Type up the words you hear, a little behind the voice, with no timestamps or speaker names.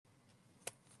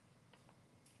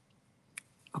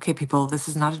Okay, people, this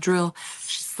is not a drill.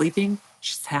 She's sleeping.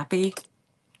 She's happy.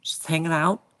 She's hanging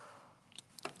out.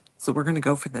 So we're going to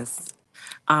go for this.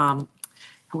 We're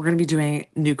going to be doing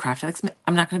new craft Addicts.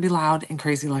 I'm not going to be loud and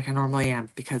crazy like I normally am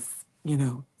because,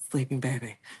 sleeping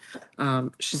baby.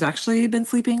 She's actually been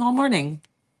sleeping all morning.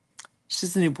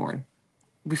 She's a newborn.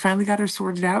 We finally got her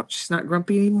sorted out. She's not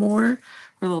grumpy anymore.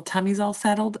 Her little tummy's all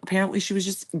settled. Apparently, she was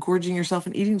just gorging herself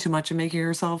and eating too much and making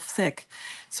herself sick.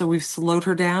 So we've slowed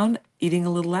her down, eating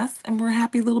a little less, and we're a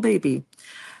happy little baby.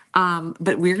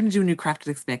 But we're going to do a new Craft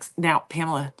Addicts mix. Now,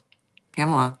 Pamela,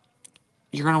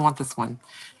 you're going to want this one.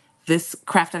 This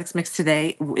Craft Addicts mix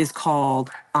today is called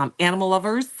Animal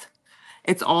Lovers.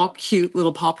 It's all cute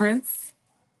little paw prints.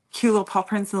 Cute little paw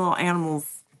prints and little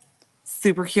animals.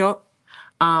 Super cute.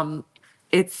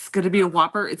 It's going to be a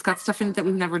whopper. It's got stuff in it that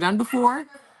we've never done before.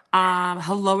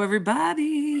 Hello,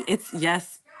 everybody.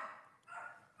 Yes.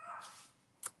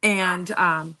 And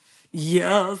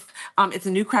yes, it's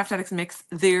a new Craft Addicts mix.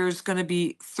 There's going to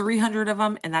be 300 of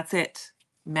them, and that's it.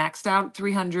 Maxed out at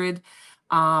 300.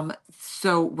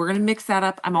 So we're going to mix that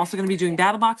up. I'm also going to be doing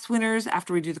battle box winners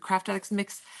after we do the Craft Addicts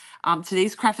mix.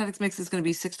 Today's Craft Addicts mix is going to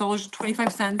be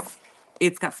 $6.25.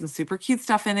 It's got some super cute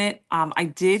stuff in it. I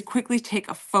did quickly take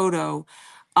a photo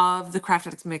of the Craft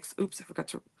Addicts mix. Oops, I forgot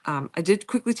to. I did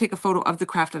quickly take a photo of the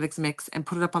Craft Addicts mix and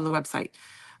put it up on the website.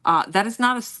 That is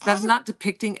not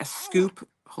depicting a scoop.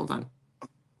 Hold on.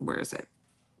 Where is it?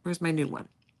 Where's my new one?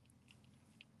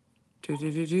 There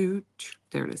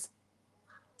it is.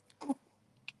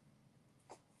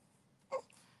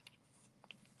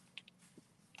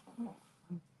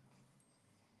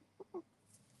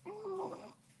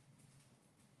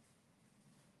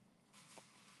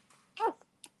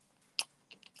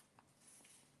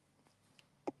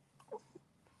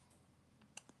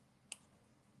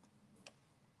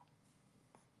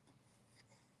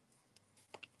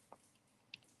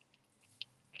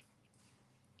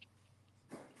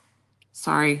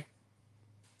 Sorry.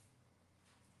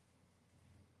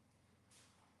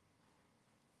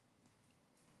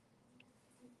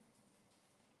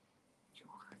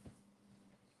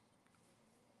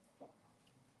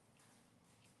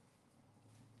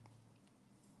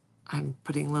 I'm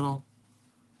putting little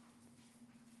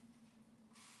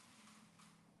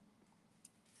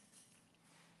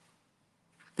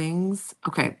things.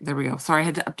 Okay, there we go. Sorry, I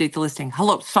had to update the listing.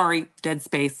 Hello, sorry, dead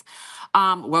space.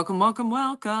 Welcome. Oh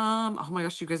my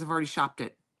gosh, you guys have already shopped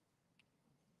it.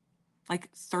 Like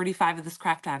 35 of this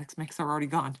Craft Addicts mix are already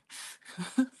gone.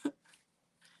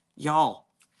 Y'all.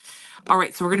 All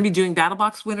right, so we're gonna be doing battle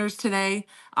box winners today.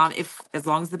 If as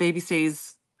long as the baby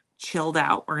stays chilled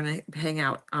out, we're gonna hang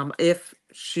out. If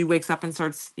she wakes up and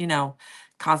starts,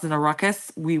 causing a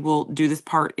ruckus, we will do this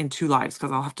part in 2 lives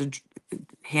because I'll have to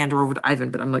hand her over to Ivan.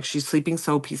 But I'm like, she's sleeping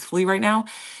so peacefully right now.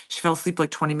 She fell asleep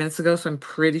like 20 minutes ago, so I'm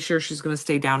pretty sure she's gonna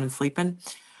stay down and sleeping.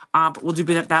 But we'll do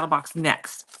battle box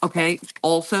next. Okay.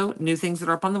 Also, new things that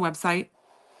are up on the website.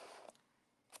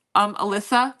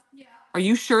 Alyssa. Are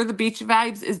you sure the Beach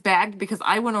Vibes is bagged? Because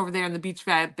I went over there and the Beach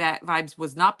Vibes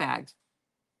was not bagged.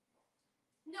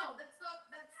 No, that's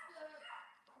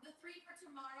the 3 for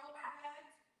tomorrow are bagged.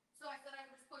 So I said I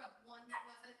would just put up one that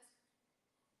wasn't,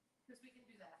 because we can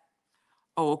do that.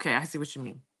 Oh, okay. I see what you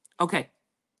mean. Okay.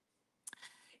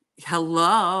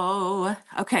 Hello.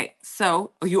 Okay.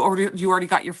 So you already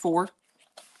got your 4?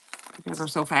 You guys are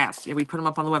so fast. Yeah, we put them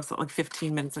up on the website like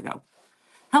 15 minutes ago.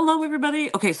 Hello, everybody.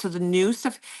 Okay, so the new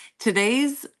stuff.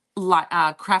 Today's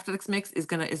Craft Addicts mix is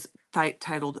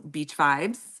titled Beach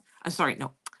Vibes. I'm sorry,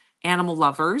 no, Animal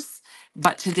Lovers.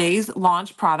 But today's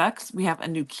launch products, we have a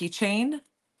new keychain.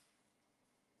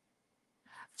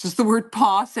 Just the word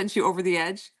paw sent you over the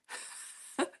edge.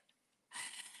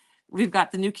 We've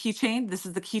got the new keychain. This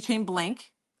is the keychain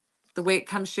blank. The way it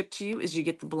comes shipped to you is you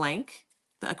get the blank,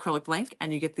 the acrylic blank,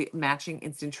 and you get the matching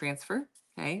instant transfer.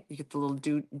 Okay, you get the little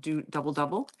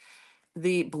double.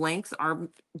 The blanks are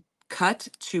cut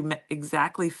to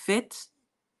exactly fit.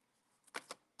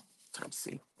 It's hard to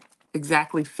see.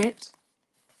 Exactly fit.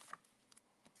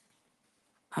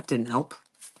 That didn't help.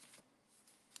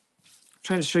 I'm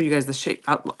trying to show you guys the shape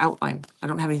outline. I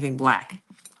don't have anything black.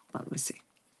 Let me see.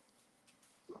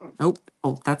 Nope.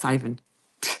 Oh, that's Ivan.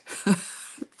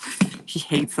 He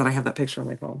hates that I have that picture on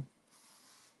my phone.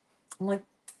 I'm like,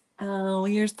 oh,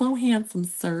 you're so handsome,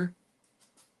 sir.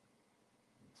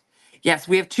 Yes,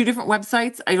 we have 2 different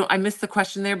websites. I missed the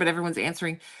question there, but everyone's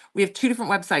answering. We have 2 different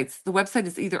websites. The website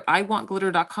is either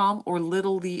iwantglitter.com or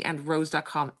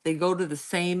littleleeandrose.com. They go to the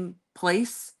same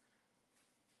place.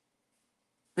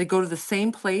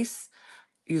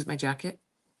 Use my jacket.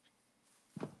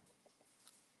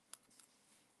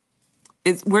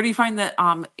 It's where do you find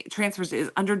the transfers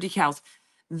is under decals.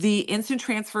 The instant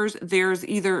transfers, there's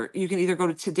either you can either go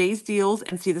to today's deals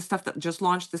and see the stuff that just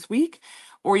launched this week,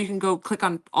 or you can go click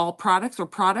on all products or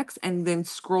products and then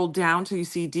scroll down till you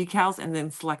see decals and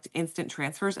then select instant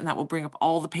transfers, and that will bring up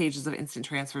all the pages of instant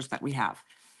transfers that we have.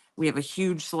 We have a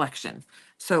huge selection.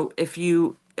 So if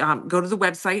you go to the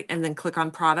website and then click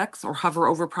on products or hover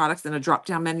over products, then a drop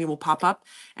down menu will pop up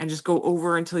and just go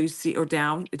over until you see or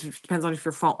down. It depends on if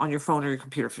you're on your phone or your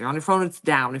computer. If you're on your phone, it's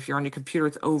down. If you're on your computer,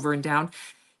 it's over and down.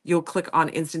 You'll click on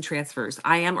instant transfers.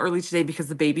 I am early today because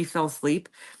the baby fell asleep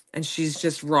and she's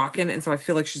just rocking. And so I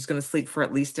feel like she's going to sleep for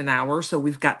at least an hour. So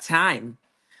we've got time.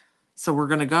 So we're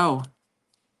going to go.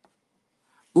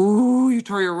 Ooh, you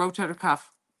tore your rotator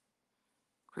cuff.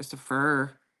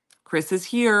 Christopher. Chris is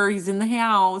here. He's in the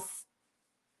house.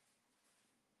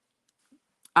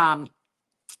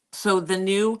 So the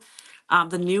new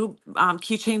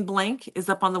keychain blank is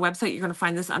up on the website. You're going to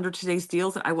find this under today's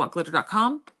deals at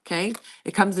iwantglitter.com. Okay.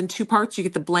 It comes in two parts. You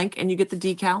get the blank and you get the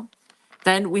decal.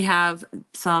 Then we have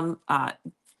some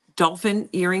dolphin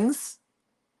earrings.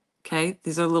 Okay.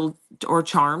 These are little, or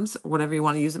charms, or whatever you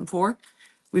want to use them for.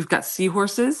 We've got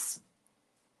seahorses.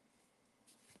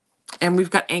 And we've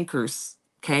got anchors.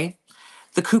 Okay.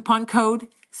 The coupon code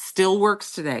still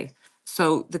works today.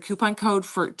 So the coupon code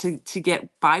for to get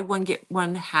buy one get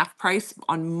one half price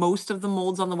on most of the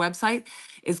molds on the website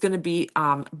is going to be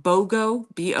BOGO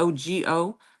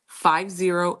BOGO 50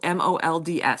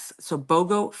 MOLDS. So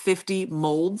BOGO 50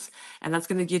 molds, and that's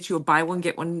going to get you a buy one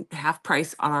get one half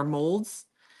price on our molds.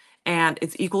 And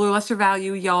it's equal or lesser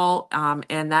value, y'all.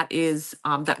 And that is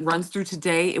that runs through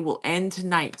today. It will end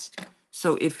tonight.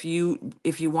 So if you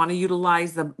want to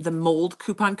utilize the mold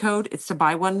coupon code, it's to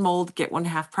buy one mold, get one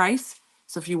half price.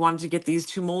 So if you wanted to get these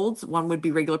two molds, one would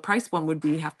be regular price, one would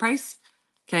be half price.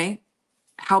 Okay.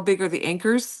 How big are the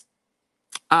anchors?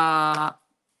 2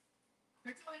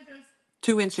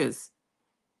 inches.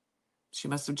 She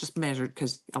must have just measured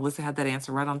because Alyssa had that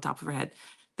answer right on top of her head.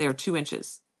 They are 2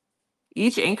 inches.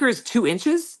 Each anchor is 2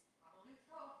 inches?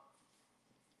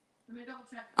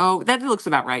 Oh, that looks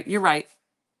about right. You're right.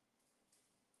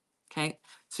 Okay.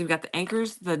 So you've got the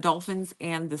anchors, the dolphins,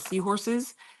 and the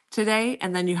seahorses today.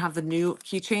 And then you have the new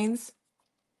keychains.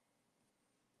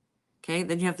 Okay.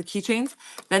 Then you have the keychains.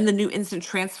 Then the new instant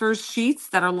transfers sheets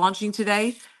that are launching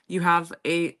today. You have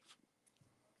a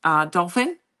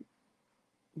dolphin,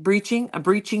 a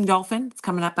breaching dolphin. It's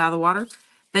coming up out of the water.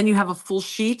 Then you have a full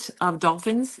sheet of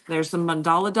dolphins. There's some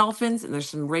mandala dolphins and there's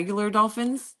some regular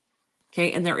dolphins.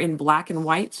 Okay, and they're in black and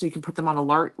white, so you can put them on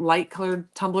a light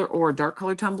colored tumbler or a dark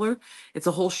colored tumbler. It's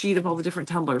a whole sheet of all the different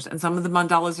tumblers, and some of the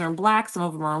mandalas are in black, some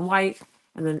of them are in white,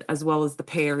 and then as well as the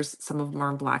pairs, some of them are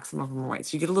in black, some of them are white.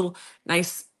 So you get a little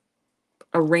nice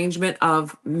arrangement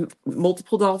of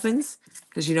multiple dolphins,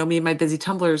 because you know me and my busy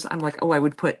tumblers, I'm like, oh, I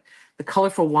would put the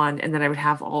colorful one, and then I would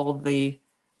have all the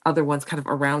other ones kind of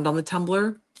around on the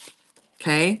tumbler.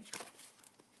 Okay.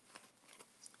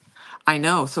 I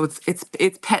know. So it's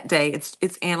pet day.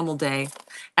 It's animal day.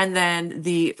 And then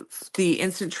the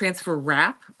instant transfer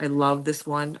wrap. I love this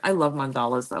one. I love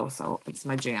mandalas though, so it's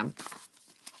my jam.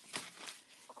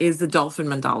 Is the dolphin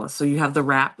mandala. So you have the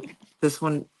wrap. This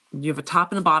one, you have a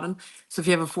top and a bottom. So if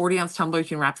you have a 40-ounce tumbler, you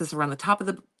can wrap this around the top of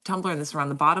the tumbler and this around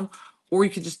the bottom, or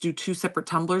you could just do 2 separate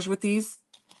tumblers with these.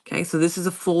 Okay, so this is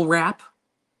a full wrap.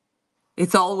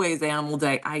 It's always animal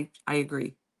day. I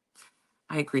agree.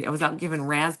 I agree. I was out giving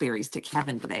raspberries to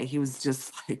Kevin today. He was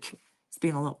just like, he's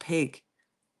being a little pig.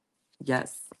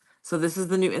 Yes. So this is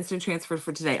the new instant transfer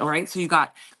for today. All right. So you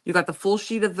got the full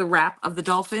sheet of the wrap of the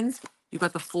dolphins. You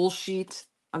got the full sheet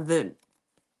of the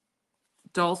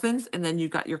dolphins, and then you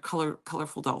got your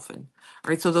colorful dolphin. All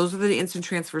right. So those are the instant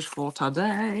transfers for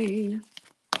today.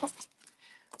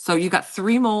 So you got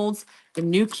 3 molds, the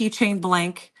new keychain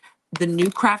blank, the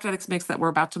new Craft Addicts mix that we're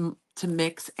about to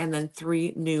mix, and then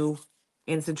 3 new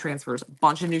instant transfers. A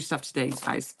bunch of new stuff today,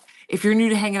 guys. If you're new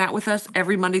to hanging out with us,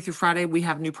 every Monday through Friday, we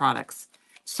have new products.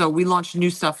 So we launch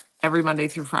new stuff every Monday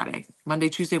through Friday. Monday,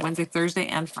 Tuesday, Wednesday, Thursday,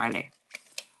 and Friday.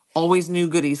 Always new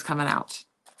goodies coming out.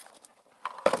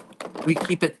 We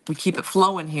keep it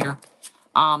flowing here.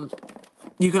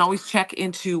 You can always check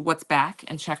into what's back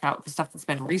and check out the stuff that's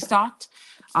been restocked.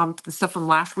 The stuff from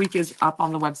last week is up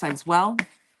on the website as well.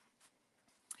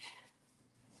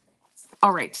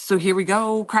 All right, so here we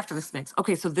go. Craft Addicts mix.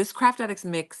 Okay, so this Craft Addicts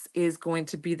mix is going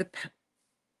to be the.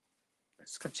 I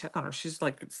just gotta check on her. She's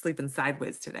like sleeping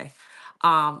sideways today.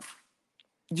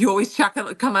 You always check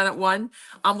out, come on at 1.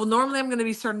 Well, normally I'm going to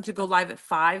be starting to go live at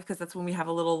 5 because that's when we have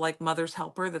a little like mother's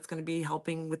helper that's going to be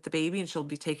helping with the baby, and she'll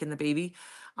be taking the baby,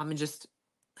 and just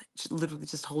literally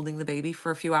just holding the baby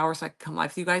for a few hours so I could come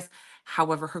live with you guys.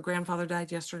 However, her grandfather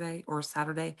died yesterday or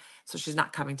Saturday, so she's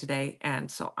not coming today, and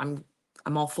so I'm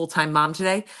all full-time mom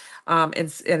today. And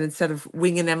instead of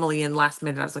winging Emily in last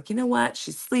minute, I was like, you know what?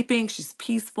 She's sleeping. She's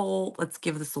peaceful. Let's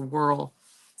give this a whirl.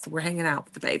 So we're hanging out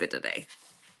with the baby today.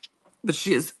 But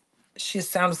she is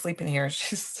sound asleep in here.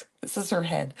 This is her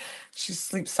head. She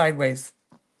sleeps sideways.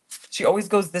 She always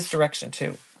goes this direction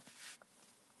too.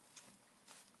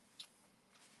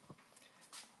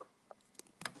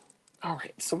 All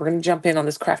right, so we're gonna jump in on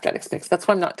this Craft Addicts mix. That's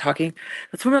why I'm not talking.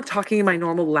 That's why I'm not talking in my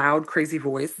normal loud, crazy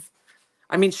voice.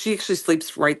 I mean, she actually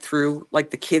sleeps right through, like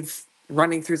the kids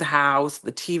running through the house,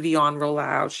 the TV on real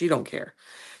loud. She don't care.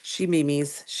 She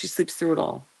mimes. She sleeps through it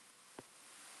all.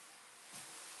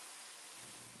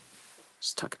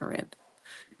 Just tucking her in.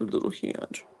 Her little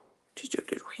hand. Just your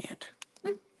little hand.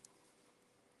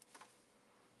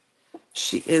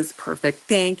 She is perfect.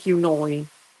 Thank you, Noli.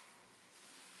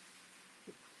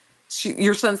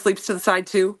 Your son sleeps to the side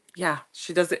too? Yeah,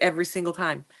 she does it every single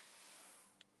time.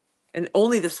 And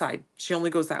only the side. She only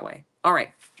goes that way. All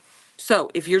right.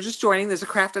 So if you're just joining, there's a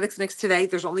Craft Addicts mix today.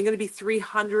 There's only going to be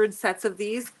 300 sets of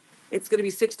these. It's going to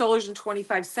be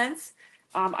 $6.25.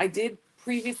 I did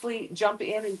previously jump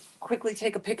in and quickly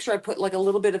take a picture. I put like a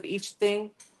little bit of each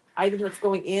item that's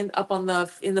going in up on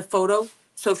in the photo.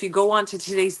 So if you go on to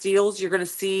today's deals, you're going to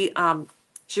see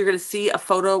a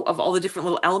photo of all the different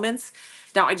little elements.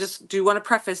 Now, I just do want to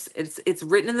preface, it's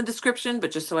written in the description,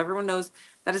 but just so everyone knows,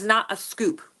 that is not a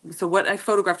scoop. So what I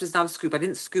photographed is not a scoop. I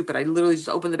didn't scoop it. I literally just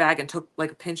opened the bag and took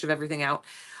like a pinch of everything out.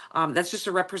 That's just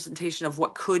a representation of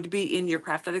what could be in your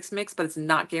Craft Addicts mix, but it's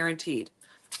not guaranteed.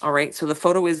 All right, so the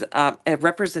photo is a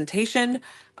representation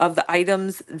of the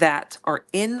items that are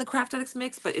in the Craft Addicts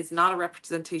mix, but it's not a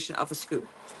representation of a scoop.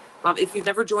 If you've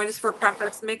never joined us for a Craft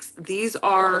Addicts mix, these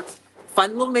are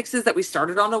fun little mixes that we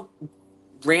started on a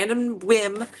random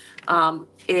whim,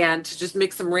 and to just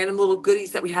mix some random little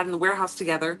goodies that we had in the warehouse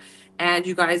together. And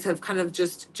you guys have kind of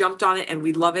just jumped on it, and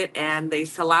we love it, and they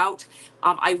sell out.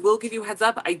 I will give you a heads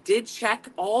up. I did check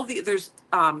all there's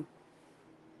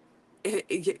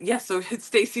yes, so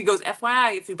Stacy goes,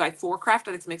 FYI, if you buy 4 Craft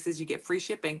Addicts mixes, you get free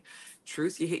shipping.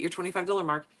 Truth, you hit your $25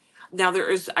 mark. Now there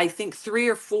is, I think, 3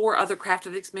 or 4 other Craft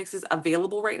Addicts mixes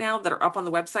available right now that are up on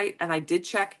the website, and I did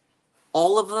check.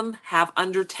 All of them have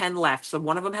under 10 left. So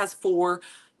one of them has 4.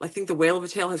 I think the Whale of a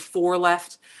Tale has 4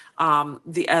 left.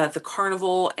 The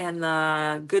Carnival and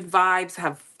the Good Vibes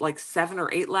have like 7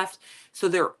 or 8 left. So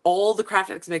they're all the Craft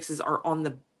Addicts mixes are on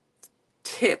the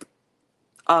tip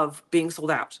of being sold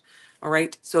out. All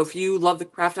right. So if you love the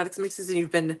Craft Addicts mixes and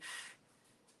you've been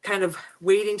kind of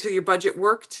waiting till your budget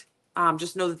worked,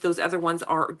 just know that those other ones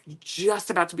are just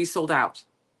about to be sold out.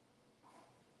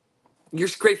 You're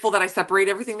grateful that I separate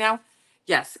everything now?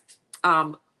 Yes.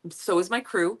 So is my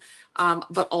crew.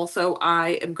 But also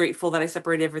I am grateful that I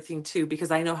separate everything too, because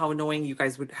I know how annoyed you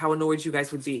guys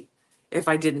would be if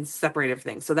I didn't separate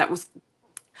everything. So that was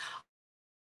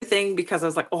thing, because I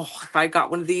was like, oh, if I got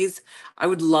one of these, I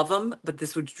would love them, but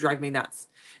this would drive me nuts.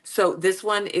 So this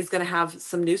one is going to have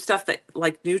some new stuff, that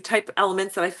like new type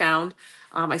elements that I found.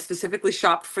 I specifically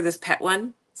shopped for this pet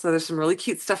one. So there's some really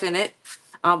cute stuff in it.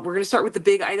 We're going to start with the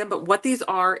big item, but what these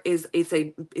are is it's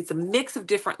a mix of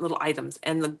different little items.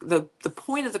 And the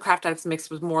point of the Craft Addicts mix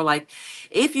was more like,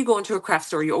 if you go into a craft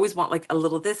store, you always want like a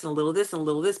little this and a little this and a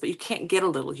little this, but you can't get a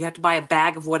little. You have to buy a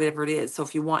bag of whatever it is. So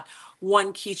if you want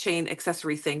one keychain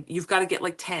accessory thing, you've got to get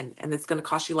like 10, and it's going to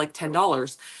cost you like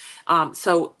 $10.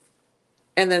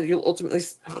 And then you'll ultimately,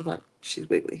 hold on, she's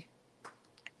wiggly.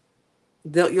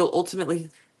 You'll ultimately,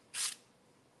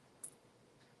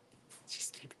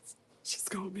 she's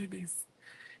going babies.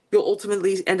 You'll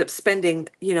ultimately end up spending,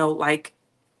 like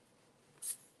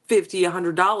 $50,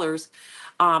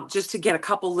 $100, just to get a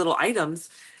couple little items,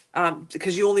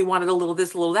 because you only wanted a little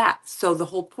this, a little that. So the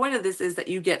whole point of this is that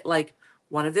you get like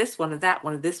one of this, one of that,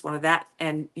 one of this, one of that,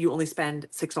 and you only spend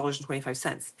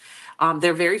 $6.25.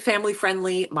 They're very family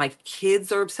friendly. My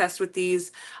kids are obsessed with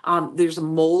these. There's a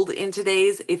mold in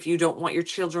today's. If you don't want your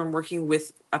children working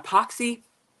with epoxy,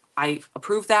 I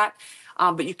approve that.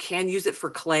 But you can use it for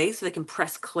clay, so they can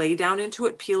press clay down into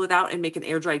it, peel it out, and make an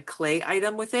air dried clay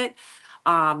item with it.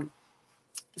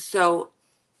 So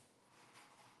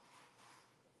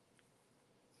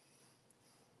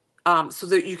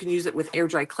that you can use it with air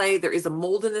dry clay. There is a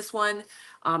mold in this one,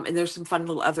 and there's some fun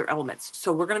little other elements.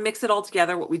 So we're going to mix it all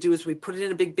together. What we do is we put it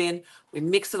in a big bin, we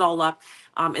mix it all up,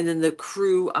 and then the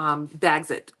crew bags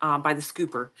it by the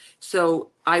scooper. So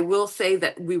I will say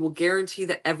that we will guarantee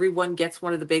that everyone gets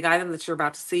one of the big items that you're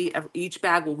about to see. Each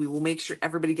bag we will make sure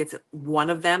everybody gets one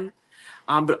of them.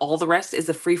 But all the rest is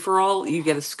a free for all. You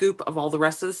get a scoop of all the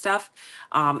rest of the stuff.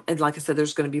 And like I said,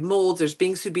 there's going to be molds, there's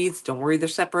Bingsu beads. Don't worry, they're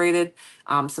separated.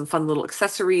 Some fun little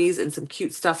accessories and some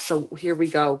cute stuff. So here we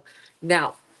go.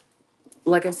 Now,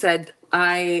 like I said,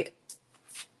 I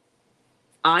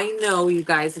know you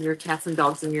guys and your cats and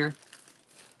dogs and your,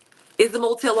 is the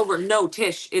mold tail over? No,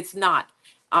 Tish, it's not.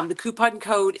 The coupon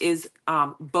code is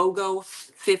BOGO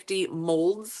 50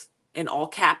 molds in all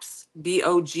caps,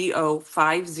 BOGO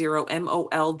 50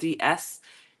 MOLDS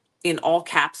in all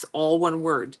caps, all one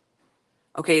word.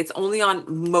 Okay, it's only on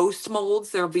most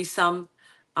molds. There'll be some,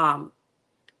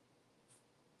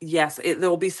 yes, there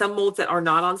will be some molds that are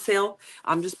not on sale.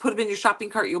 Just put them in your shopping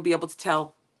cart. You'll be able to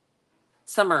tell.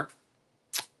 Summer,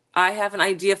 I have an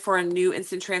idea for a new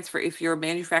instant transfer. If your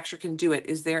manufacturer can do it,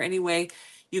 is there any way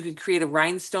you could create a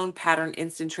rhinestone pattern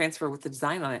instant transfer with the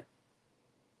design on it?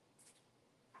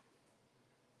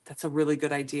 That's a really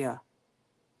good idea.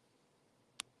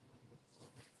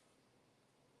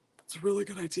 That's a really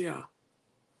good idea.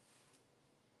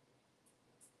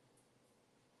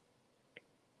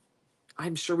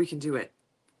 I'm sure we can do it.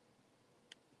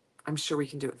 I'm sure we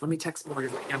can do it. Let me text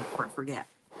Morgan right now before I forget.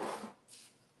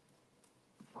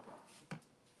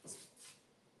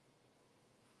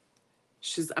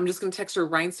 I'm just gonna text her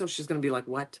rhinestone. She's gonna be like,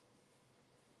 what?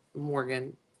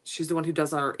 Morgan. She's the one who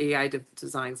does our AI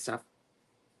design stuff.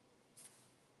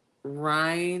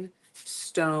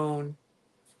 Rhinestone.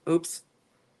 Oops.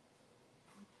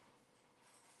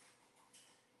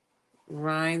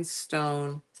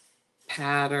 Rhinestone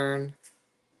pattern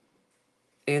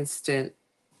instant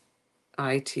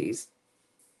ITs.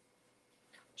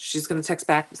 She's going to text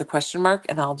back with a question mark,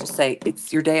 and I'll just say,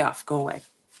 it's your day off. Go away.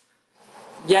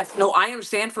 Yes, no, I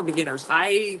understand for beginners.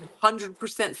 I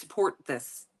 100% support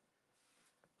this.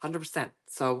 100%.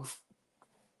 So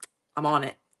I'm on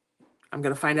it. I'm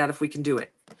going to find out if we can do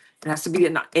it. It has to be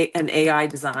an AI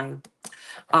design.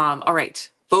 All right.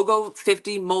 BOGO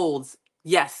 50 molds.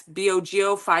 Yes,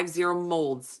 BOGO 50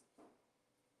 molds.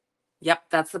 Yep,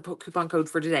 that's the coupon code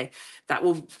for today. That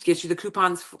will get you the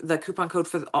coupon code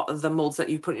for the molds that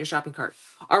you put in your shopping cart.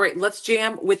 All right, let's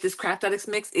jam with this Craft Addicts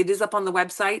mix. It is up on the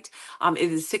website.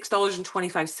 It is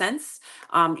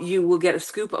 $6.25. You will get a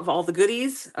scoop of all the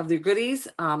goodies,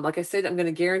 Like I said, I'm going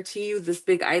to guarantee you this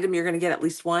big item, you're going to get at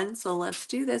least one. So let's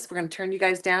do this. We're going to turn you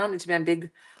guys down into my big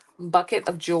bucket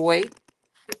of joy.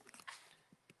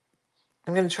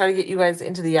 I'm going to try to get you guys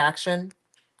into the action.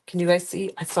 Can you guys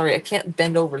see? Sorry, I can't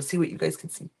bend over to see what you guys can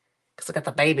see because I got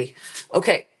the baby.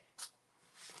 Okay,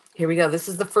 here we go. This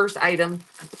is the first item.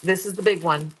 This is the big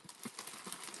one.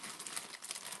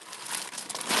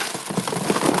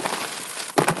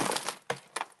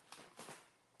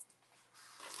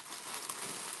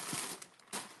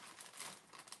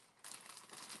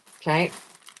 Okay.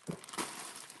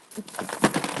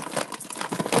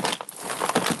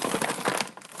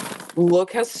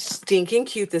 Look how stinking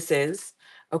cute this is.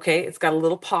 Okay, it's got a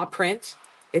little paw print.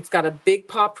 It's got a big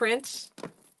paw print.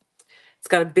 It's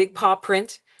got a big paw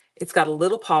print. It's got a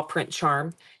little paw print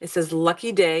charm. It says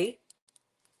Lucky Day.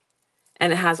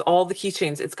 And it has all the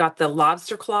keychains. It's got the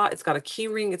lobster claw. It's got a key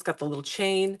ring. It's got the little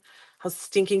chain. How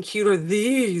stinking cute are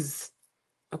these?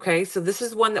 Okay, so this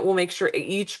is one that will make sure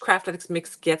each Craft Addicts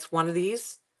mix gets one of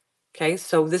these. Okay,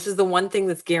 so this is the one thing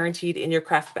that's guaranteed in your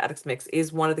Craft Addicts mix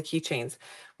is one of the keychains,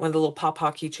 one of the little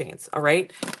pawpaw keychains. All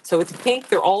right, so it's pink.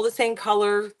 They're all the same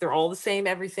color. They're all the same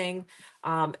everything.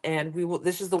 And we will.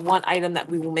 This is the one item that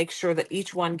we will make sure that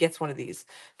each one gets one of these.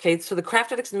 Okay, so the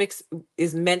Craft Addicts mix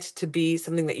is meant to be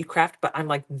something that you craft, but I'm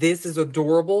like, this is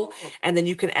adorable. And then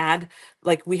you can add,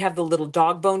 like, we have the little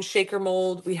dog bone shaker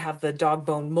mold. We have the dog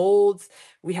bone molds.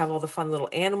 We have all the fun little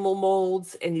animal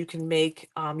molds, and you can make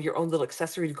your own little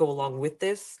accessory to go along with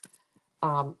this.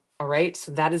 All right,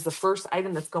 so that is the first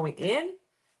item that's going in.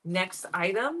 Next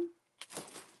item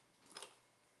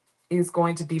is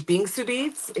going to be Bingsu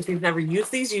beads. If you've never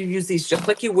used these, you use these just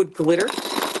like you would glitter.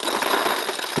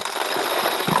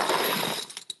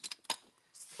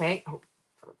 Okay,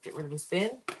 get rid of this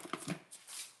bin.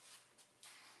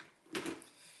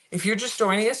 If you're just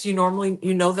joining us, you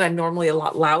know that I'm normally a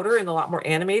lot louder and a lot more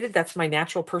animated. That's my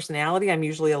natural personality. I'm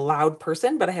usually a loud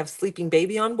person, but I have sleeping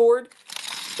baby on board.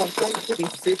 So I'm going to be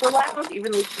super loud,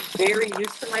 even though she's very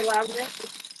used to my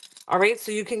loudness. All right,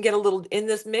 so you can get a little in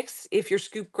this mix. If your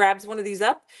scoop grabs one of these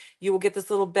up, you will get this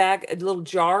little bag, a little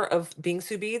jar of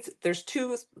Bingsu beads. There's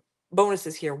two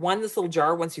bonuses here. One, this little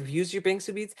jar, once you've used your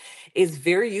Bingsu beads, is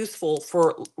very useful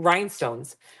for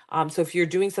rhinestones. So if you're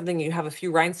doing something, you have a few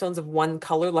rhinestones of one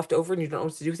color left over and you don't know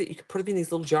what to do with it, you can put them in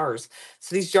these little jars.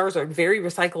 So these jars are very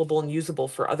recyclable and usable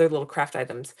for other little craft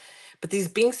items. but these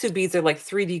Bingsu beads are like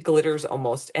 3D glitters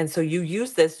almost. And so you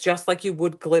use this just like you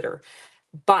would glitter,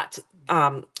 but,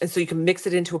 and so you can mix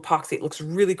it into epoxy. It looks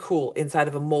really cool inside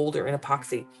of a mold or in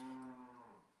epoxy.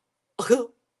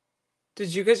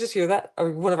 Did you guys just hear that?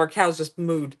 Or one of our cows just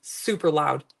mooed super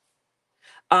loud.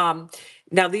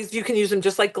 Now these, you can use them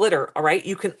just like glitter. All right.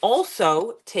 You can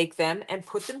also take them and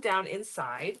put them down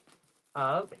inside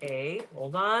of a,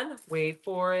 hold on, wait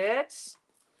for it,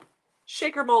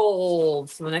 shaker mold.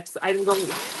 So the next item going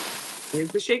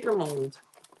is the shaker mold.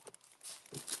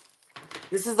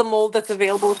 This is the mold that's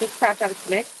available with this Craft Addicts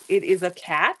mix. It is a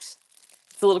cat.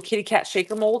 It's a little kitty cat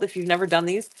shaker mold. If you've never done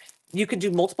these, you can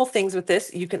do multiple things with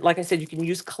this. You can, like I said, you can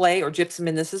use clay or gypsum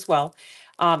in this as well.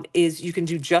 Is you can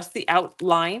do just the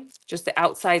outline, just the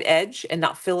outside edge, and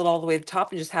not fill it all the way to the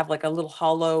top, and just have like a little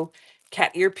hollow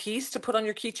cat ear piece to put on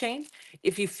your keychain.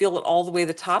 If you fill it all the way to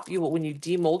the top, you will, when you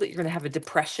demold it, you're going to have a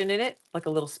depression in it, like a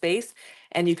little space,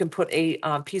 and you can put a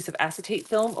piece of acetate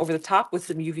film over the top with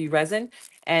some UV resin,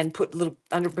 and put little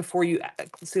under before you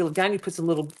seal it down. You put some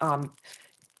little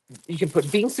you can put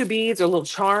Bingsu beads or little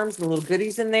charms and little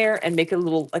goodies in there and make it a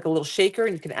little, like a little shaker,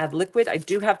 and you can add liquid. I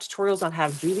do have tutorials on how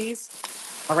to do these.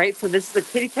 All right, so this is the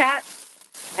kitty cat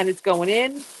and it's going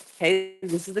in. Okay,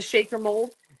 this is the shaker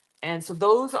mold. And so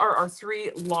those are our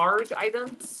 3 large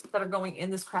items that are going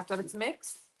in this Craft Addicts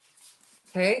mix.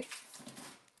 Okay.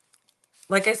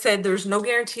 Like I said, there's no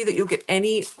guarantee that you'll get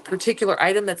any particular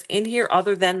item that's in here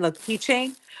other than the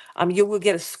keychain. You will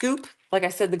get a scoop. Like I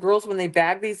said, the girls, when they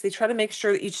bag these, they try to make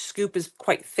sure that each scoop is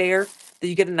quite fair, that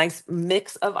you get a nice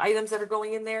mix of items that are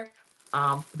going in there.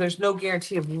 There's no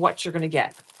guarantee of what you're going to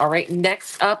get. All right,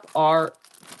 next up are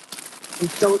some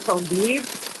silicone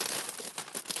beads.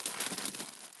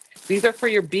 These are for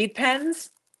your bead pens.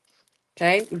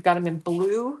 Okay, we've got them in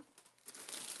blue.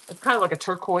 It's kind of like a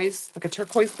turquoise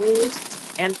blue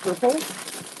and purple.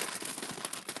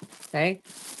 Okay,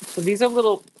 so these are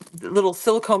little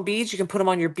silicone beads. You can put them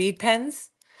on your bead pens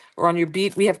or on your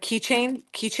bead. We have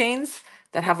keychains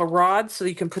that have a rod, so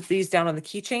you can put these down on the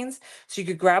keychains. So you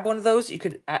could grab one of those. You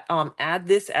could add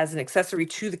this as an accessory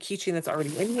to the keychain that's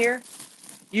already in here.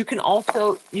 You can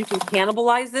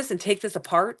cannibalize this and take this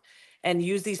apart and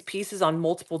use these pieces on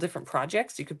multiple different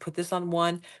projects. You could put this on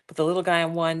one, put the little guy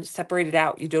on one, separate it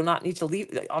out. You do not need to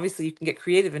leave. Obviously, you can get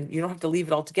creative and you don't have to leave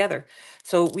it all together.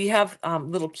 So we have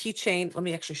little keychain. Let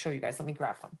me actually show you guys. Let me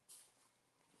grab one.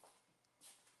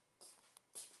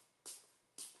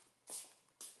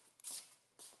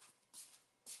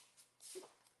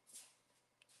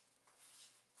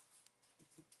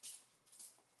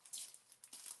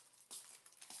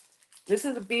 This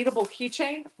is a beadable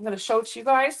keychain. I'm going to show it to you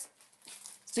guys.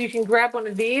 So you can grab one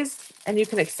of these and you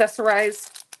can accessorize.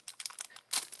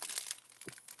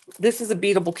 This is a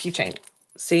beadable keychain.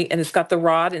 See, and it's got the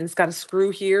rod and it's got a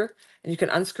screw here, and you can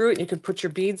unscrew it and you can put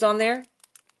your beads on there.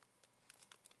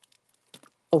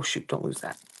 Oh shoot, don't lose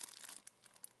that.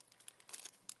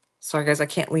 Sorry guys, I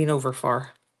can't lean over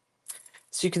far.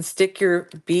 So you can stick your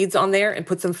beads on there and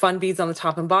put some fun beads on the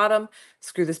top and bottom.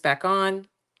 Screw this back on.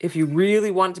 If you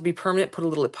really want it to be permanent, put a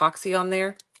little epoxy on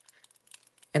there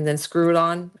and then screw it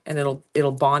on and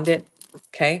it'll bond it.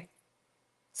 Okay.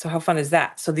 So how fun is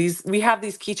that? So we have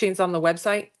these keychains on the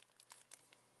website.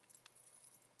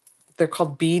 They're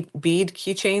called bead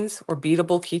keychains or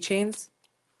beadable keychains.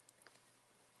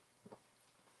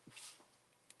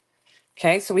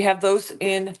 Okay, so we have those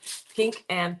in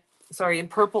in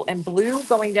purple and blue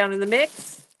going down in the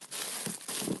mix.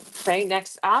 Okay,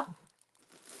 next up,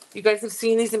 you guys have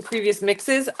seen these in previous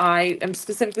mixes. I am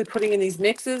specifically putting in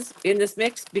this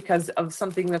mix because of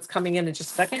something that's coming in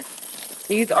just a second.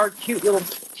 These are cute little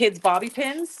kids bobby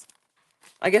pins.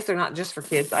 I guess they're not just for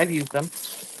kids. I've used them.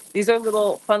 These are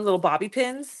fun little bobby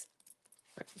pins.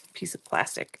 Piece of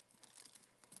plastic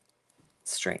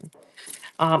string.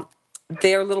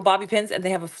 They are little bobby pins and they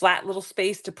have a flat little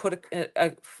space to put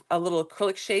a little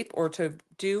acrylic shape or to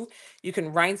do. You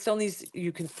can rhinestone these,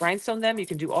 you can rhinestone them, you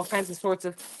can do all kinds of sorts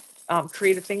of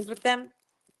creative things with them.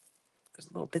 There's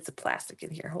little bits of plastic in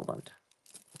here. Hold on.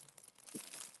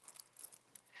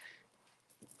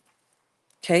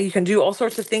 Okay, you can do all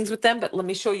sorts of things with them, but let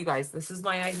me show you guys. This is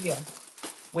my idea.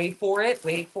 Wait for it,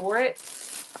 wait for it.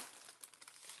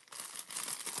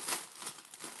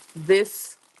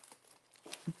 This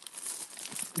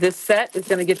set is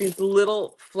going to get these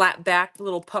little flat back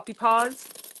little puppy paws.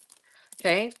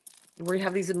 Okay, we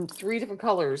have these in 3 different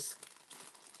colors.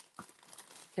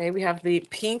 Okay, we have the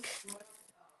pink.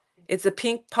 It's a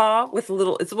pink paw with a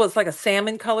little, it's like a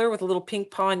salmon color with a little pink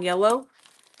paw and yellow.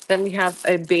 Then we have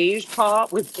a beige paw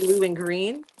with blue and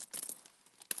green.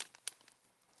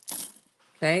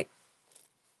 Okay.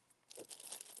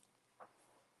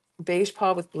 beige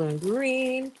paw with blue and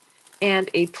green, and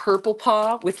a purple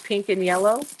paw with pink and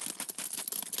yellow.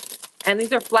 And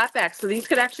these are flat backs, so these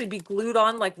could actually be glued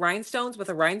on like rhinestones with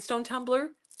a rhinestone tumbler.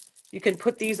 You can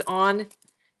put these on,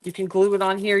 you can glue it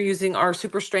on here using our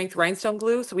super strength rhinestone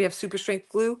glue. So we have super strength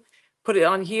glue. Put it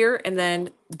on here and then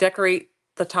decorate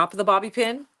the top of the bobby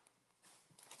pin.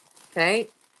 Okay.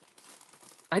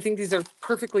 I think these are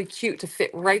perfectly cute to fit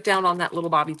right down on that little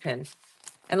bobby pin.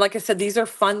 And like I said, these are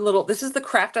fun little, this is the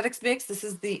Craft Addicts mix. This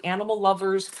is the Animal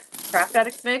Lovers Craft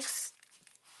Addicts mix.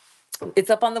 It's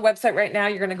up on the website right now.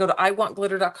 You're going to go to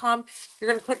iwantglitter.com. You're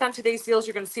going to click on today's deals.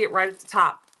 You're going to see it right at the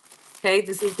top. Okay,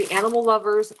 this is the Animal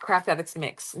Lovers Craft Addicts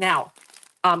mix. Now,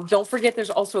 don't forget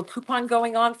there's also a coupon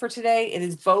going on for today. It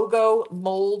is BOGO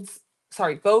molds,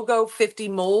 BOGO 50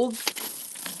 molds,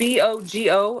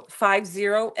 BOGO 50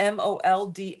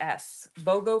 MOLDS,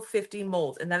 BOGO 50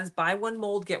 molds. And that is buy one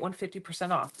mold, get one 50%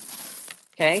 off.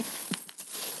 Okay.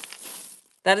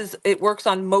 That is, it works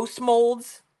on most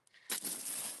molds.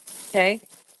 Okay.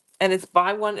 And it's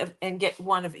buy one and get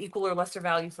one of equal or lesser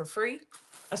value for free.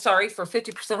 For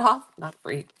 50% off, not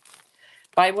free.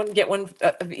 Buy one, get one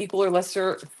of equal or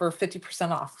lesser for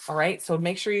 50% off. All right. So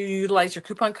make sure you utilize your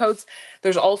coupon codes.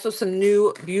 There's also some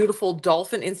new beautiful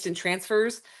Dolphin instant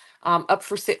transfers up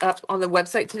on the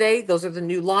website today. Those are the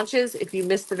new launches. If you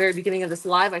missed the very beginning of this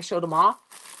live, I showed them off.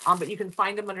 But you can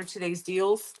find them under today's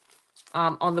deals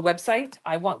on the website,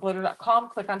 iwantglitter.com.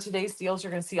 Click on today's deals.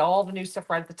 You're going to see all the new stuff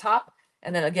right at the top.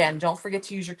 And then again, don't forget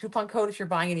to use your coupon code if you're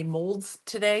buying any molds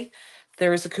today.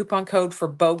 There is a coupon code for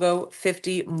BOGO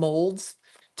 50 molds.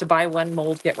 To buy one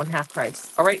mold, get one half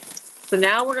price. All right. So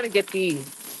now we're going to get these.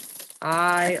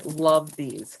 I love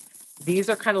these. These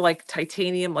are kind of like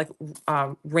titanium, like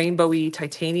rainbowy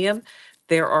titanium.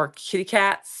 There are kitty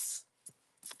cats.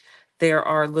 There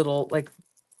are little like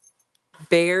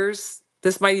bears.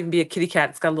 This might even be a kitty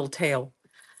cat. It's got a little tail.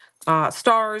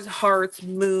 Stars, hearts,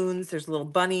 moons. There's a little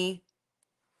bunny.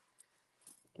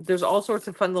 There's all sorts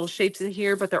of fun little shapes in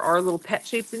here, but there are little pet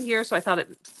shapes in here. So I thought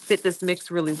it fit this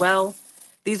mix really well.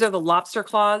 These are the lobster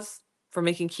claws for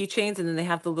making keychains. And then they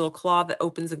have the little claw that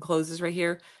opens and closes right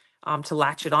here to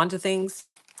latch it onto things.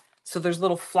 So there's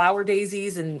little flower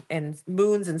daisies and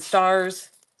moons and stars.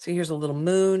 So here's a little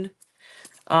moon.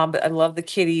 But I love the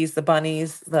kitties, the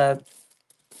bunnies, the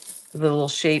little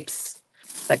shapes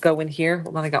that go in here.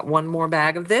 Hold on, I got one more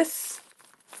bag of this.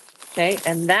 Okay,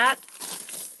 and that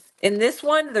in this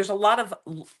one, there's a lot of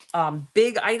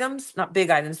big items, not big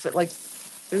items, but like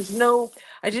there's no,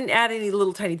 I didn't add any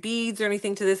little tiny beads or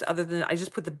anything to this other than I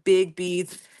just put the big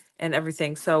beads and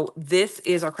everything. So this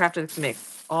is our Craft Addicts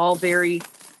mix, all very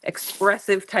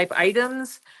expressive type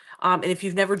items. And if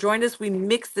you've never joined us, we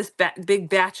mix this big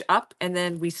batch up and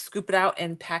then we scoop it out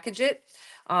and package it.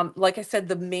 Like I said,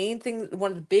 the main thing,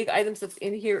 one of the big items that's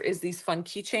in here is these fun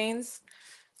keychains.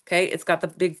 Okay, it's got the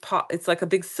big paw, it's like a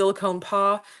big silicone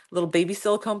paw, little baby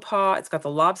silicone paw. It's got the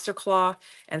lobster claw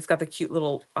and it's got the cute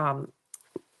little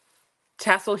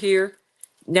tassel here.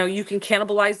 Now you can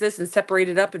cannibalize this and separate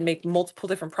it up and make multiple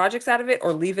different projects out of it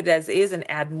or leave it as is and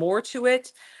add more to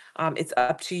it. It's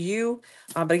up to you.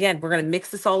 But again, we're going to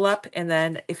mix this all up. And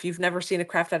then if you've never seen a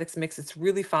Craft Addicts mix, it's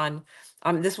really fun.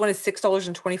 This one is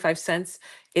 $6.25.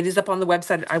 It is up on the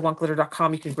website at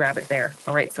iwantglitter.com. You can grab it there.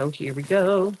 All right, so here we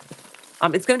go.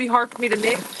 It's going to be hard for me to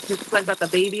mix because I've got the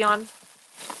baby on.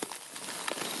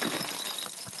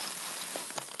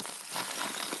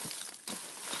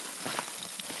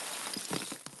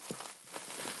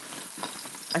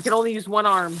 I can only use one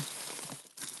arm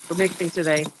for mixing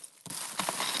today.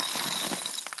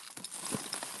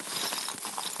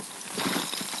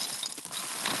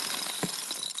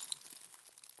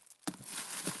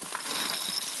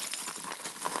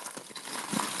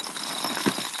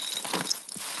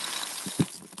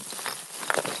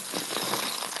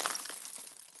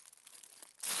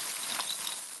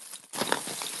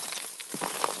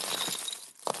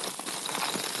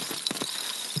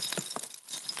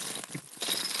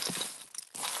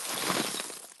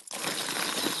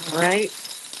 All right.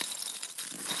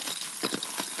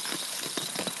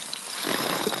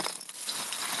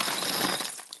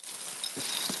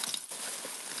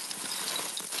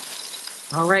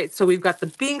 All right, so we've got the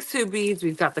Bingsu beads,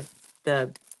 we've got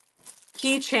the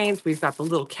keychains, we've got the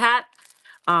little cat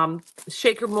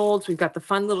shaker molds, we've got the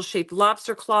fun little shaped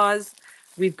lobster claws,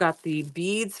 we've got the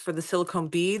beads for the silicone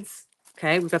beads.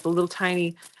 Okay, we've got the little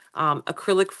tiny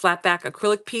acrylic flat back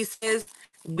acrylic pieces.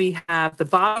 We have the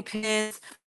bobby pins.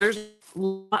 There's a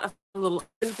lot of little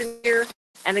items in here.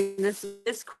 And again, this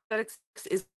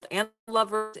is Animal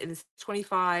Lovers. It is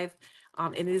 25.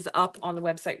 It is up on the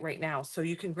website right now, so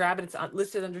you can grab it. It's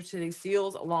listed under today's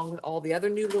deals, along with all the other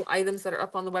new little items that are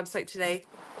up on the website today.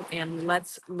 And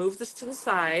let's move this to the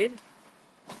side.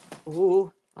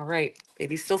 Ooh, all right.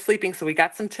 Baby's still sleeping, so we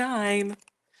got some time.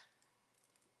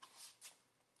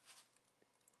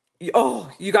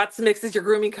 Oh, you got some mixes. Your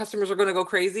grooming customers are going to go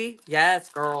crazy. Yes,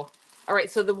 girl. All right.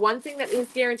 So the one thing that is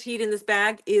guaranteed in this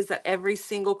bag is that every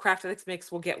single Craft Addicts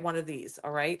mix will get one of these.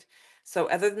 All right. So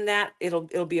other than that,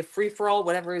 it'll be a free for all.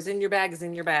 Whatever is in your bag is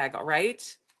in your bag. All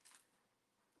right.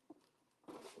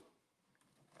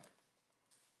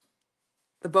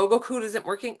 The BOGO code isn't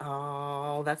working.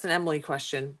 Oh, that's an Emily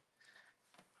question.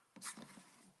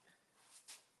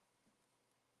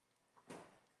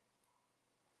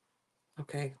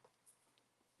 Okay.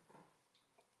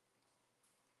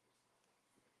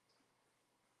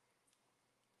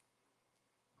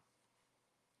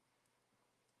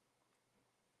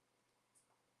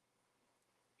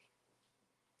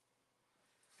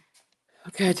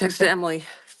 Okay. I texted Emily.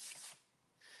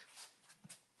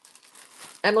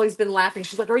 Emily's been laughing.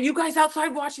 She's like, "Are you guys outside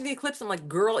watching the eclipse?" I'm like,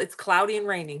 "Girl, it's cloudy and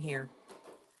raining here.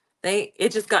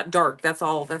 It just got dark. That's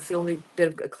all. That's the only bit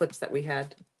of eclipse that we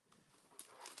had."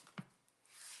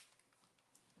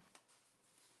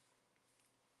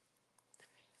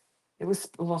 It was,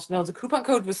 well, no, the coupon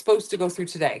code was supposed to go through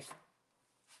today.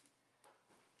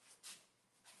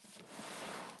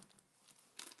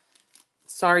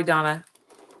 Sorry, Donna.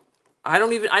 I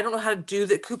don't know how to do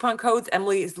the coupon codes.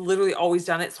 Emily has literally always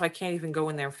done it, so I can't even go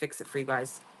in there and fix it for you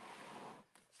guys.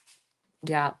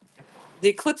 Yeah. The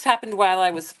eclipse happened while I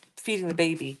was feeding the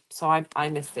baby, so I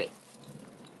missed it.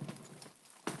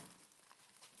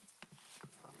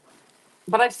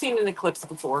 But I've seen an eclipse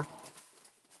before.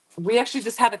 We actually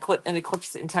just had an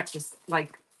eclipse in Texas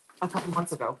like a couple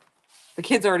months ago. The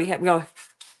kids already had, go.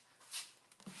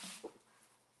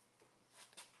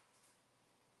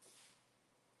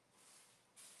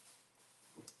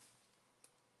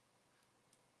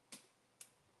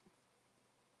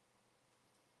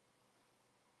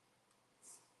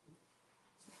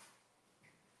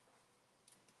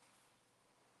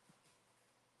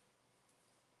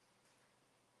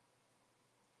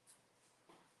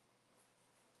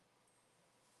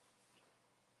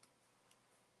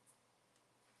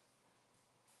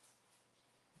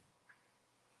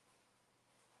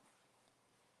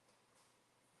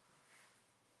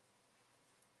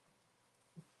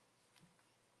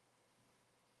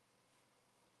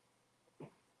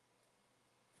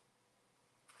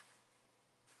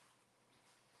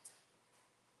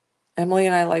 Emily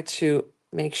and I like to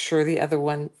make sure the other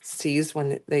one sees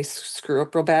when they screw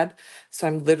up real bad. So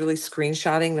I'm literally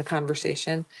screenshotting the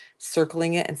conversation,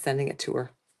 circling it, and sending it to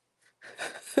her.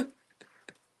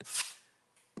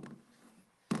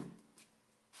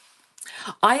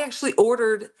 I actually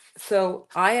ordered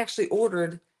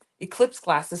eclipse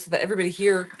glasses so that everybody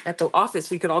here at the office,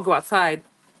 we could all go outside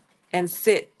and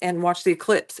sit and watch the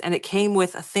eclipse. And it came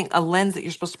with a lens that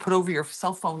you're supposed to put over your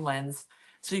cell phone lens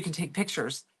so you can take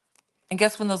pictures. And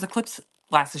guess when those eclipse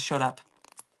glasses showed up?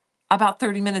 About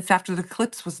 30 minutes after the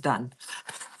eclipse was done.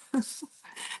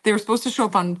 They were supposed to show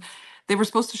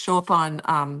up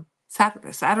on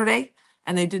Saturday,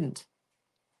 and they didn't.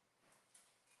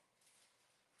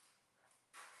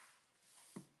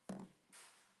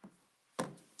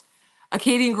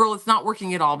 Acadian girl, it's not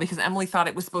working at all because Emily thought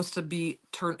it was supposed to be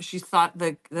she thought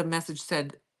the message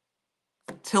said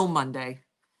till Monday,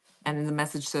 and then the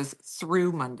message says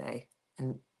through Monday.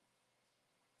 And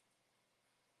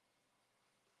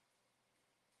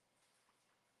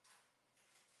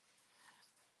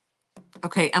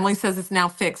okay, Emily says it's now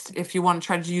fixed. If you want to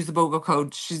try to use the BOGO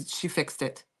code, she fixed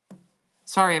it.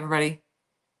 Sorry, everybody.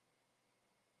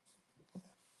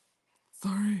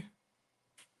 Sorry.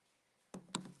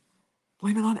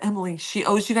 Blame it on Emily. She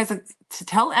owes you guys to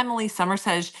tell Emily. Summer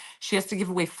says she has to give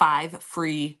away 5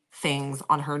 free things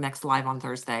on her next live on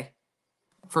Thursday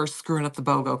for screwing up the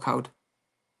BOGO code.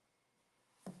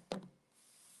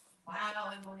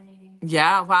 Wow, Emily.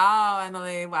 Yeah, wow,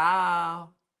 Emily, wow.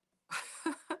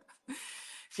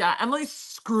 Yeah, Emily's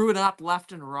screwing up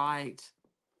left and right.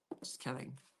 Just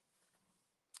kidding.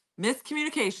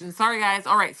 Miscommunication. Sorry, guys.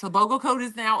 All right, so BOGO code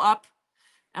is now up.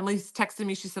 Emily's texted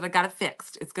me. She said, I got it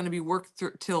fixed. It's going to be worked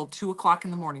through till 2 o'clock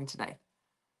in the morning today.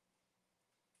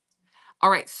 All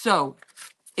right, so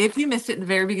if you missed it in the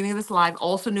very beginning of this live,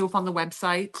 also new up on the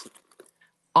website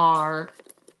are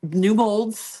new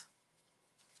molds.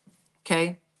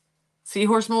 Okay.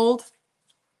 Seahorse mold,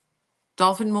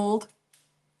 dolphin mold,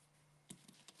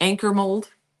 anchor mold.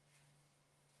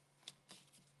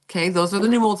 Okay, those are the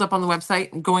new molds up on the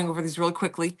website. I'm going over these really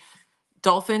quickly.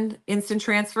 Dolphin instant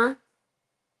transfer.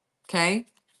 Okay.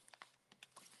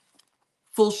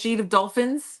 Full sheet of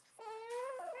dolphins.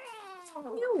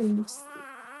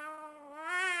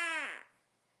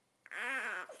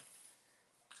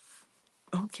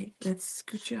 Okay, let's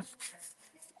scoot you up.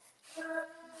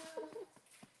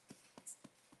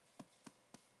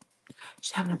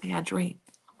 She's having a bad dream.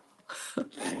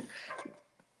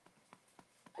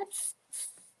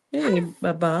 Hey,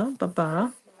 Baba,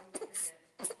 Baba.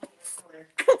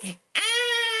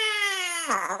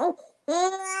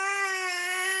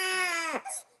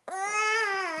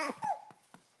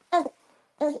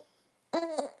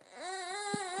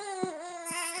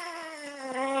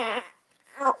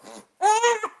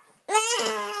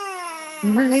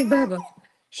 Hey, Baba.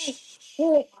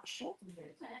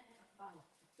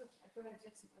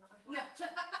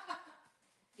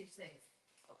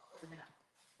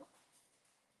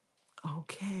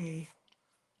 Okay.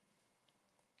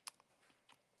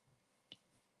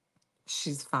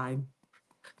 She's fine.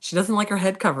 She doesn't like her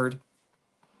head covered.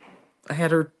 I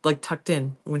had her like tucked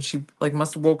in when she like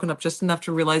must have woken up just enough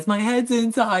to realize my head's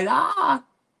inside. Ah.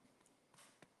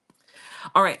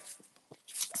 All right.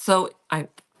 So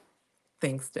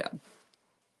thanks, Deb.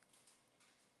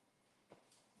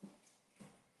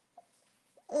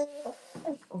 Oh,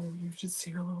 you should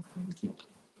see her little pinky.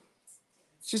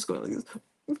 She's going like this.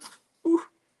 Ooh,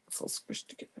 it's all squished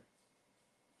together.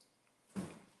 Yeah,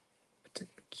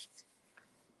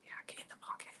 get in the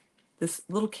pocket. This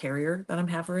little carrier that I'm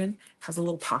having her in has a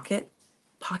little pocket.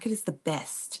 Pocket is the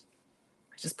best.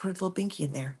 I just put a little binky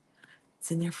in there.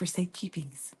 It's in there for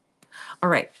safekeepings. All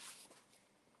right.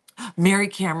 Mary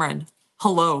Cameron.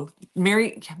 Hello.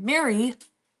 Mary.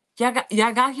 Yeah,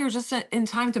 I got here just in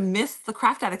time to miss the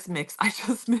Craft Addicts mix. I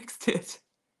just mixed it.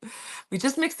 We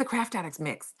just mixed the Craft Addicts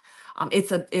mix.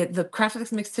 The Craft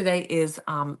Addicts mix today is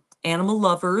animal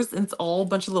lovers, and it's all a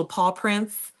bunch of little paw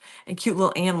prints and cute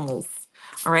little animals.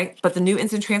 All right, but the new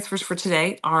instant transfers for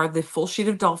today are the full sheet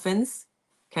of dolphins.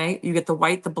 Okay, you get the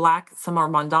white, the black. Some are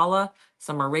mandala,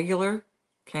 some are regular.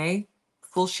 Okay,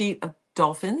 full sheet of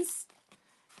dolphins,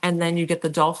 and then you get the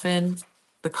dolphin,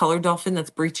 the colored dolphin that's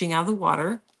breaching out of the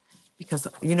water. Because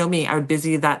you know me, I would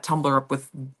busy that tumbler up with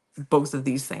both of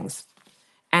these things.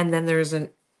 And then there's a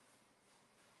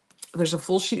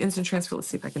full sheet instant transfer. Let's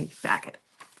see if I can back it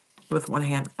with one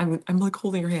hand. I'm like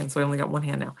holding your hand, so I only got one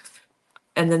hand now.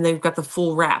 And then they've got the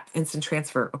full wrap instant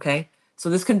transfer. Okay,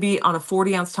 so this can be on a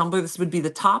 40-ounce tumbler. This would be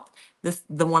the top.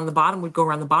 The one on the bottom would go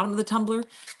around the bottom of the tumbler,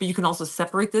 but you can also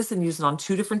separate this and use it on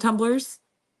 2 different tumblers.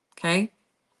 Okay.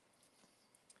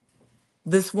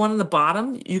 This one on the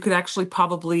bottom, you could actually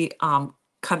probably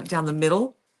cut it down the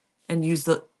middle and use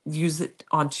it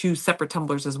on 2 separate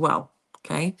tumblers as well.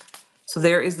 Okay, so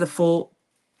there's the full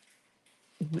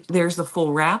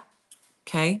wrap.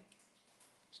 Okay,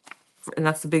 and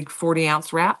that's the big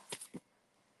 40-ounce wrap.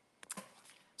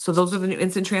 So those are the new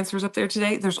instant transfers up there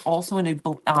today. There's also a new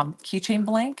keychain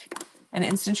blank, an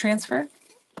instant transfer.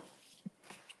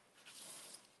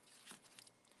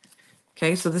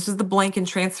 Okay, so this is the blank and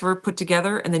transfer put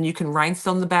together, and then you can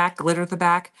rhinestone the back, glitter the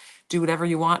back, do whatever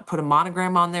you want, put a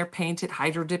monogram on there, paint it,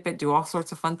 hydro dip it, do all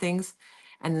sorts of fun things.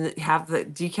 And then you have the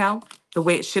decal. The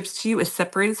way it ships to you is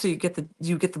separated, so you get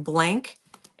the blank,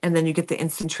 and then you get the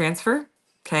instant transfer.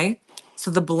 Okay,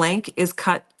 so the blank is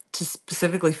cut to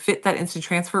specifically fit that instant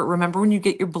transfer. Remember when you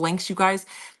get your blanks, you guys,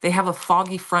 they have a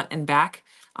foggy front and back.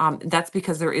 That's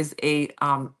because there is a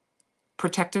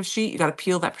protective sheet. You got to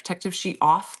peel that protective sheet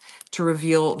off to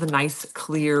reveal the nice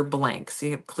clear blank.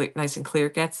 See how clear, nice and clear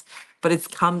it gets, but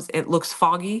it looks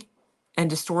foggy and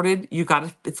distorted.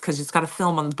 It's because it's got a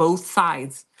film on both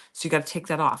sides. So you got to take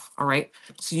that off. All right.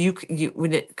 So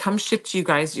when it comes shipped to you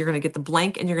guys, you're going to get the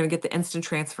blank and you're going to get the instant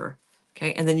transfer.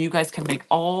 Okay. And then you guys can make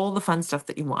all the fun stuff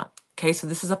that you want. Okay. So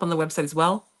this is up on the website as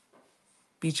well.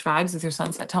 Beach Vibes with your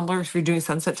sunset tumbler. If you're doing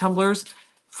sunset tumblers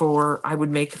I would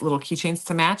make little keychains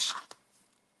to match.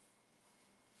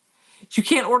 You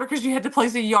can't order because you had to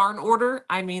place a yarn order.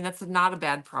 I mean, that's not a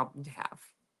bad problem to have.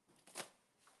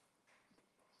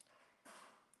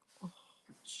 Oh,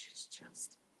 she's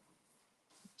just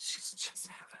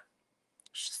heaven.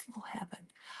 She's a little heaven.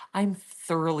 I'm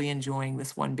thoroughly enjoying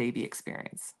this one baby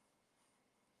experience.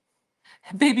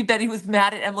 Baby Betty was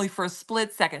mad at Emily for a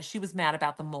split second. She was mad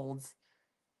about the molds.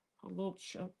 Her little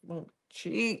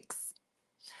cheeks.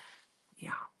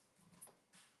 Yeah.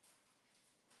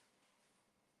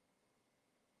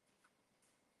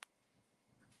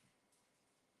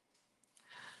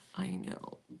 I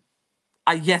know.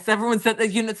 Yes, everyone said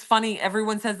that. You know, it's funny.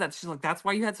 Everyone says that. She's like, that's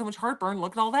why you had so much heartburn.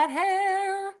 Look at all that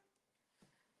hair.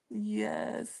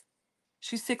 Yes.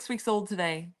 She's 6 weeks old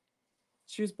today.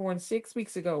 She was born 6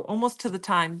 weeks ago, almost to the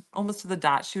time, almost to the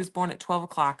dot. She was born at 12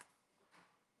 o'clock.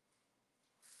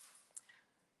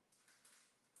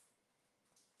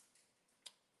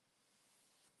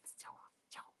 So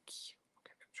cute.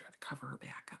 Okay, I'm trying to cover her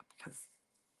back up because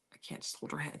I can't just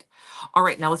hold her head. All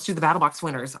right, now let's do the battle box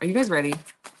winners. Are you guys ready?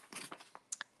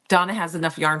 Donna has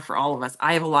enough yarn for all of us.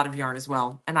 I have a lot of yarn as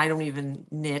well, and I don't even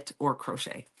knit or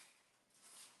crochet.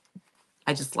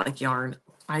 I just like yarn.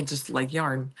 I just like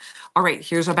yarn. All right,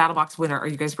 here's our battle box winner. Are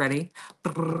you guys ready?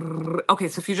 Okay,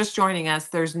 so if you're just joining us,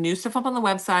 there's new stuff up on the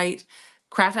website.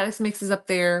 Craft Addicts Mix is up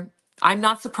there. I'm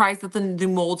not surprised that the new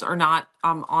molds are not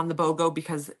on the BOGO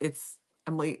because it's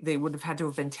Emily. They would have had to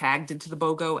have been tagged into the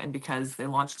BOGO, and because they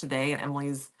launched today, and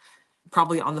Emily's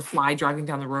probably on the fly driving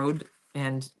down the road,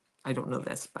 and I don't know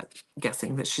this, but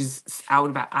guessing that she's out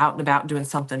and about doing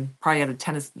something, probably at a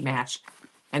tennis match,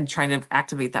 and trying to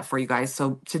activate that for you guys.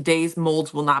 So today's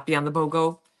molds will not be on the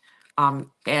BOGO.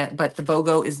 But the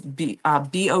BOGO is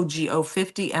BOGO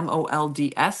 50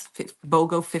 MOLDS,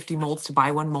 BOGO 50 molds to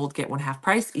buy one mold, get one half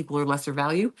price, equal or lesser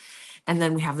value. And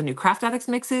then we have the new Craft Addicts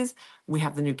mixes. We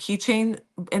have the new keychain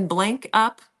and blank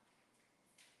up.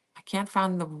 I can't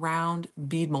find the round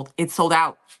bead mold. It's sold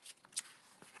out.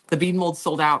 The bead mold's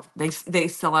sold out. They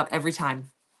sell out every time.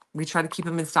 We try to keep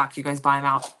them in stock. You guys buy them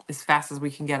out as fast as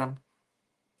we can get them.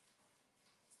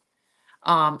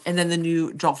 And then the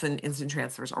new dolphin instant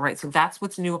transfers. All right, so that's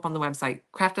what's new up on the website.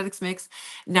 Craft Addicts Mix.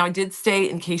 Now I did say,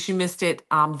 in case you missed it,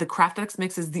 the Craft Addicts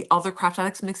mixes, the other Craft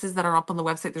Addicts mixes that are up on the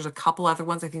website. There's a couple other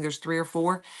ones. I think there's 3 or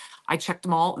 4. I checked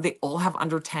them all. They all have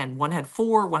under 10. One had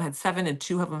 4, one had 7, and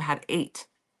 2 of them had 8.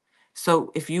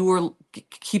 So if you were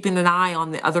keeping an eye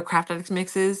on the other Craft Addicts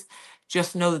mixes,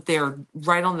 just know that they're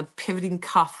right on the pivoting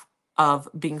cuff of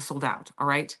being sold out. All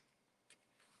right.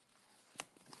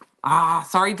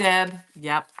 Sorry, Deb.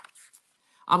 Yep.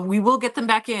 We will get them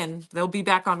back in. They'll be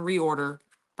back on reorder,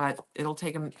 but it'll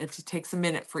take them. It takes a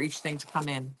minute for each thing to come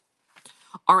in.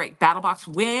 All right, battle box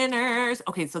winners.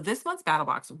 Okay, so this month's battle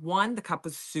box, one, the cup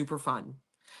was super fun.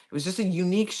 It was just a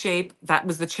unique shape. That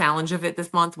was the challenge of it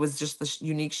this month, was just the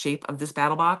unique shape of this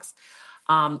battle box.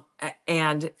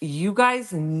 And you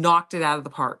guys knocked it out of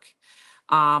the park.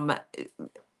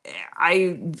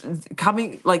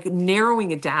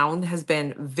 Narrowing it down has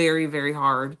been very, very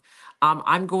hard.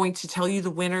 I'm going to tell you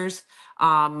the winners.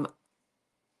 I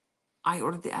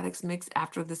ordered the Addicts mix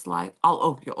after this live.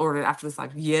 You ordered it after this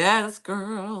live. Yes,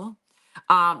 girl.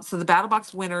 So the battle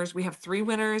box winners, we have 3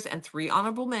 winners and 3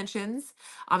 honorable mentions.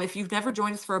 If you've never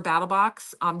joined us for a battle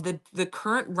box, the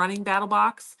current running battle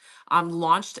box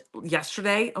launched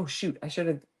yesterday. Oh shoot,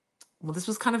 well, this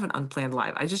was kind of an unplanned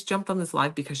live. I just jumped on this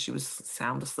live because she was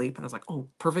sound asleep, and I was like, oh,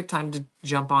 perfect time to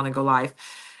jump on and go live,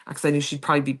 because I knew she'd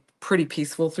probably be pretty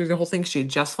peaceful through the whole thing. She had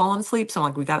just fallen asleep, so I'm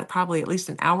like, we got it probably at least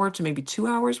an hour to maybe 2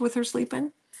 hours with her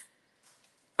sleeping.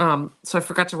 So I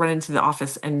forgot to run into the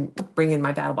office and bring in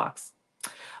my battle box.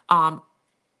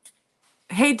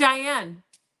 Hey, Diane.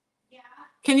 Yeah.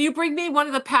 Can you bring me one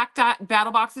of the packed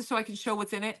battle boxes so I can show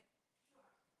what's in it?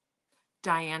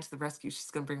 Diane to the rescue.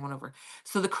 She's going to bring one over.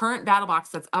 So the current battle box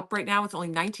that's up right now, it's only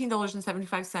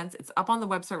 $19.75. It's up on the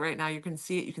website right now. You can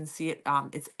see it. You can see it.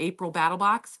 It's April battle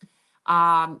box.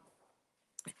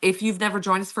 If you've never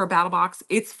joined us for a battle box,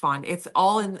 it's fun. It's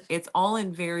all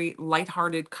in very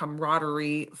lighthearted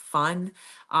camaraderie fun.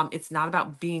 It's not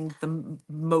about being the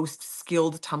most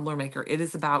skilled tumbler maker. It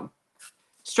is about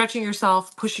stretching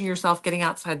yourself, pushing yourself, getting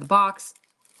outside the box.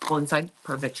 Pull inside.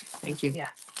 Perfect. Thank you. Yeah.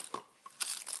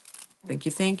 Thank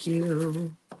you. Thank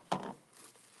you.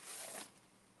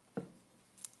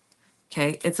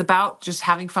 Okay. It's about just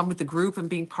having fun with the group and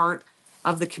being part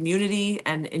of the community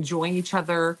and enjoying each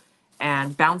other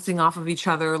and bouncing off of each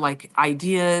other, like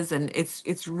ideas. And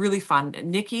it's really fun.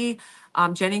 Nikki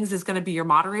Jennings is going to be your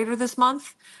moderator this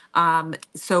month.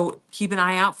 So keep an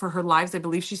eye out for her lives. I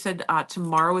believe she said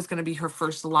tomorrow is going to be her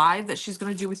first live that she's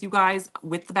going to do with you guys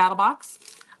with the battle box.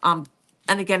 And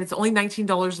again, it's only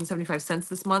 $19.75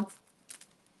 this month.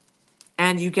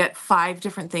 And you get 5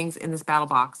 different things in this battle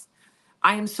box.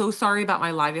 I am so sorry about my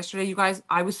live yesterday, you guys.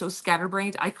 I was so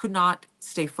scatterbrained. I could not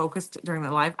stay focused during the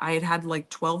live. I had like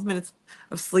 12 minutes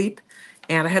of sleep,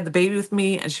 and I had the baby with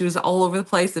me, and she was all over the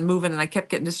place and moving, and I kept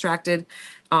getting distracted.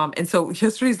 And so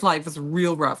yesterday's live was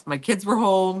real rough. My kids were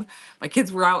home. My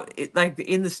kids were out like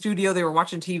in the studio. They were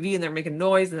watching TV and they're making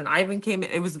noise. And then Ivan came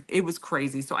in. It was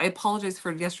crazy. So I apologize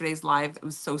for yesterday's live. It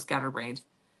was so scatterbrained.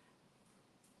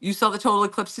 You saw the total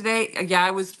eclipse today? Yeah, I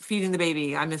was feeding the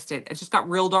baby. I missed it. It just got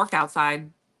real dark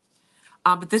outside.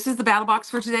 But this is the battle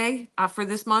box for today, for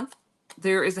this month.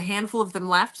 There is a handful of them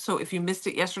left. So if you missed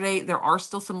it yesterday, there are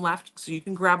still some left. So you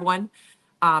can grab one.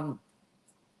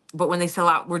 but when they sell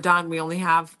out, we're done. We only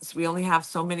have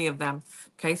so many of them.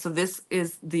 Okay, so this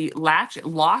is the latch. It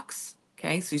locks.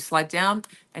 Okay, so you slide down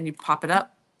and you pop it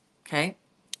up. Okay,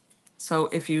 so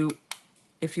if you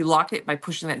lock it by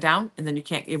pushing that down, and then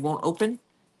it won't open.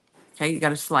 Okay, you got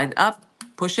to slide it up,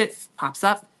 push it, pops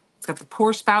up. It's got the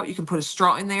pour spout. You can put a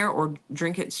straw in there or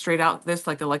drink it straight out this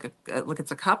like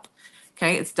it's a cup.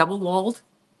 Okay, it's double walled.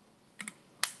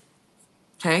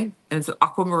 Okay, and it's an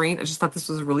aquamarine. I just thought this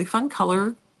was a really fun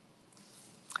color.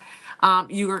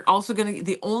 You are also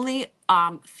the only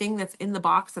thing that's in the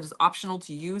box that is optional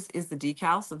to use is the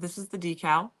decal. So this is the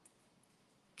decal.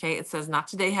 Okay, it says not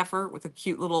today heifer with a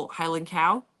cute little Highland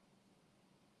cow.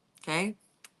 Okay,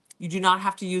 you do not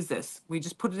have to use this. We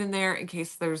just put it in there in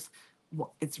case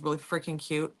it's really freaking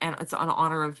cute. And it's in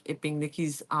honor of it being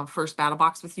Nikki's first battle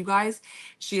box with you guys.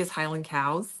 She has Highland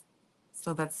cows.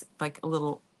 So that's like a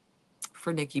little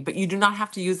for Nikki, but you do not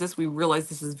have to use this. We realize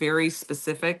this is very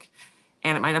specific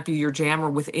and it might not be your jam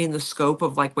or within the scope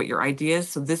of like what your idea is.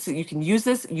 So you can use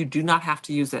this. You do not have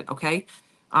to use it. Okay.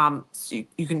 So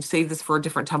you can save this for a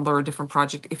different tumbler or a different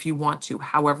project if you want to.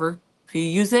 However, if you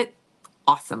use it,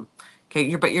 awesome.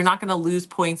 Okay. But you're not going to lose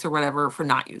points or whatever for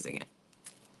not using it.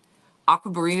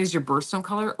 Aquamarine is your birthstone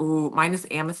color. Ooh, mine is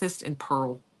amethyst and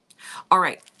pearl. All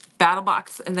right. Battle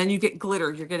box. And then you get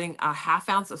glitter. You're getting a 1/2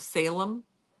 ounce of Salem.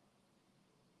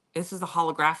 This is a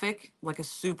holographic, like a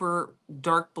super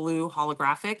dark blue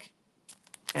holographic.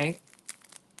 Okay.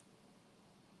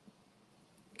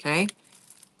 Okay.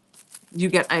 You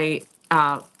get a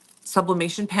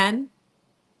sublimation pen.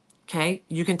 Okay.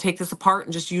 You can take this apart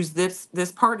and just use this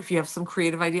part if you have some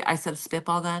creative idea. I said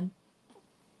spitball then.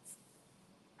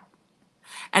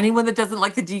 Anyone that doesn't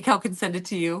like the decal can send it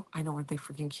to you. I know, aren't they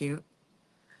freaking cute?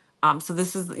 So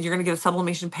you're gonna get a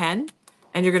sublimation pen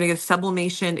and you're gonna get a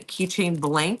sublimation keychain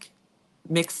blank,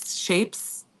 mixed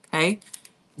shapes. Okay.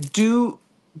 Do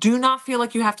not feel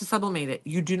like you have to sublimate it.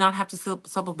 You do not have to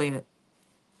sublimate it.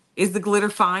 Is the glitter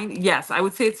fine? Yes, I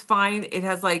would say it's fine. It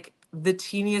has like the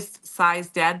teeniest size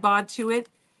dad bod to it.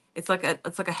 It's like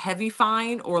a heavy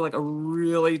fine or like a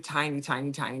really tiny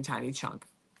chunk.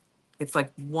 It's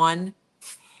like one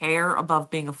hair above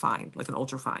being a fine, like an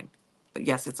ultra fine. But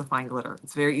yes, it's a fine glitter.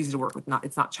 It's very easy to work with.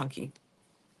 It's not chunky.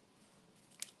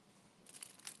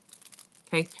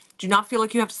 Okay. Do not feel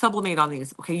like you have to sublimate on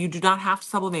these. Okay. You do not have to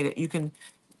sublimate it. You can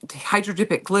hydro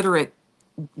dip it, glitter it,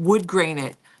 wood grain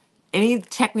it. Any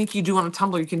technique you do on a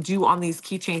tumbler, you can do on these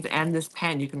keychains and this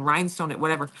pen. You can rhinestone it,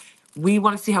 whatever. We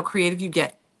want to see how creative you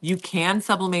get. You can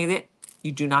sublimate it.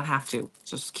 You do not have to.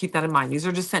 Just keep that in mind. These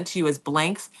are just sent to you as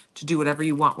blanks to do whatever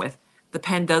you want with. The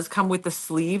pen does come with the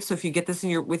sleeve. So if you get this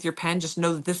with your pen, just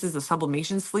know that this is a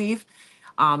sublimation sleeve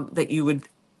that you would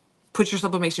put your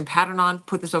sublimation pattern on,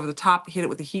 put this over the top, hit it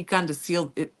with a heat gun to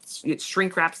seal it. It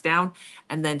shrink wraps down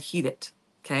and then heat it.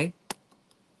 Okay.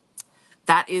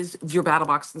 That is your battle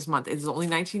box this month. It is only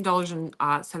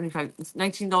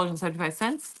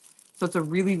 $19.75. So it's a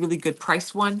really, really good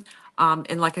price one.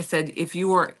 And like I said, if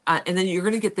you are, and then you're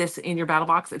going to get this in your battle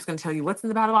box. It's going to tell you what's in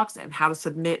the battle box and how to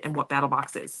submit and what battle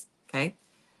box is. Okay.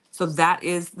 So that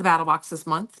is the battle box this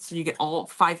month. So you get all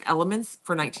 5 elements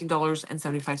for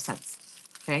 $19.75.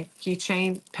 Okay.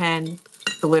 Keychain, pen,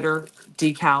 glitter,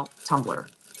 decal, tumbler.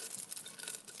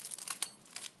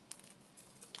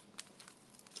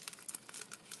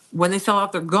 When they sell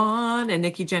out, they're gone. And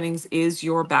Nikki Jennings is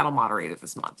your battle moderator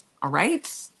this month. All right.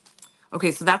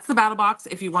 Okay, so that's the battle box.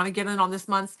 If you want to get in on this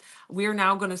month's, we are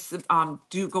now going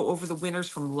to go over the winners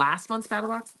from last month's battle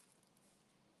box.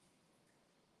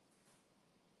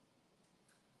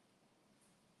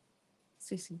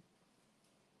 Cece.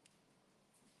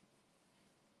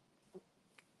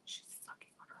 She's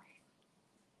sucking on her hand.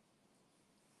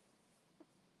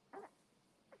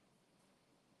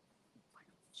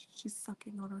 She's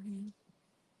sucking on her hand.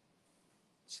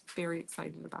 She's very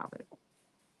excited about it.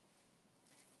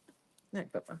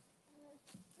 Nick, Papa.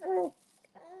 Hold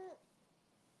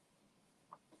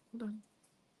on.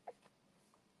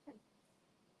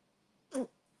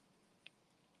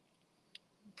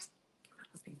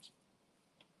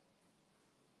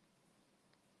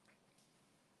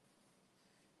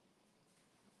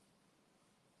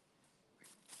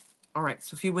 All right,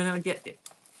 so if you want to get it,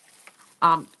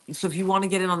 so if you want to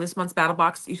get in on this month's battle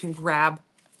box, you can grab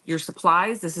your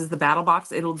supplies. This is the battle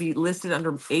box. It'll be listed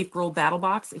under April battle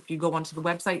box. If you go onto the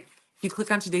website, if you click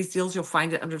on today's deals, you'll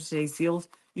find it under today's deals.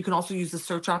 You can also use the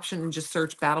search option and just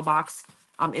search battle box,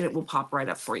 and it will pop right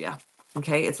up for you.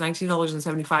 Okay, it's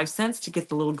 $19.75 to get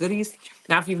the little goodies.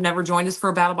 Now, if you've never joined us for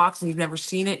a battle box and you've never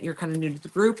seen it, you're kind of new to the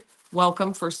group.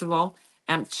 Welcome, first of all.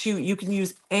 2, you can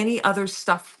use any other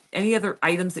stuff, any other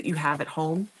items that you have at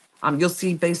home You'll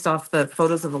see based off the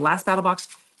photos of the last battle box,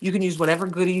 you can use whatever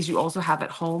goodies you also have at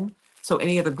home. So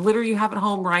any other glitter you have at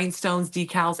home, rhinestones,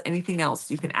 decals, anything else,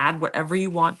 you can add whatever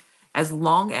you want as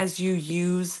long as you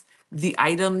use the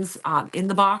items in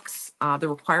the box, the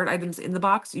required items in the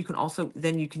box. You can also,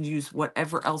 then you can use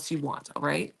whatever else you want, all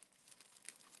right?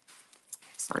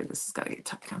 Sorry, this has got to get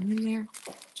tucked down in there.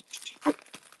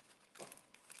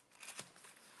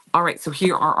 All right, so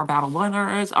here are our battle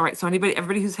winners. All right, so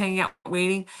everybody who's hanging out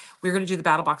waiting, we're going to do the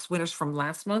battle box winners from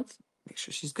last month. Make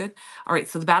sure she's good. All right,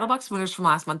 so the battle box winners from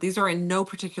last month, these are in no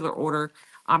particular order.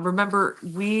 Remember,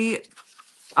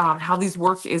 how these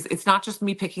work is it's not just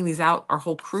me picking these out. Our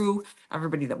whole crew,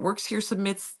 everybody that works here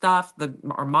submits stuff.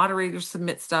 Our moderators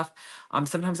submit stuff.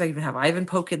 Sometimes I even have Ivan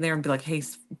poke in there and be like, "Hey,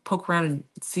 poke around and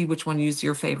see which one is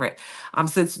your favorite."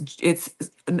 So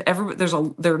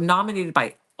they're nominated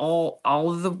by all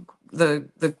of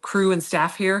the crew and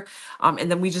staff here, and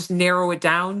then we just narrow it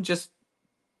down just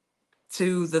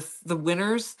to the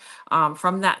winners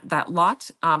from that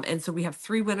lot. And so we have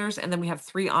 3 winners, and then we have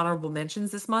 3 honorable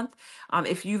mentions this month.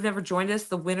 If you've never joined us,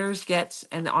 the winners get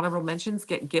and the honorable mentions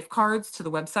get gift cards to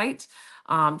the website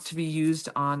to be used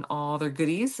on all their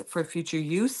goodies for future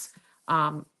use.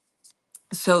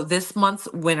 So this month's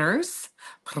winners,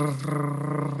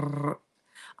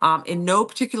 in no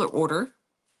particular order.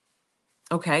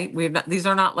 Okay, these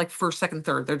are not like first, second,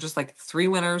 third. They're just like 3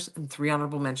 winners and 3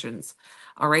 honorable mentions.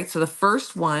 All right, so the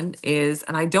first one is,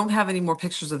 and I don't have any more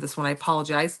pictures of this one, I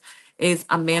apologize, is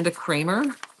Amanda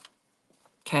Kramer.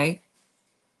 Okay,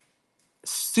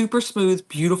 super smooth,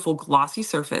 beautiful, glossy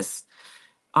surface.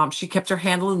 She kept her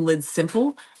handle and lid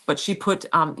simple, but she put,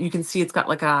 you can see it's got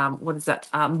like, what is that,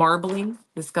 marbling.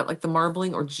 It's got like the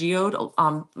marbling or geode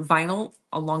vinyl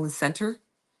along the center.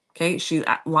 Okay, she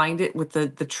lined it with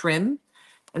the trim.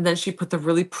 And then she put the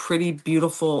really pretty,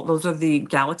 beautiful, those are the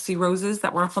Galaxy roses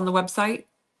that were up on the website.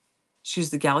 She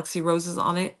used the Galaxy roses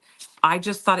on it. I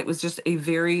just thought it was just a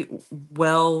very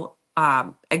well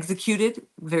executed,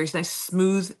 very nice,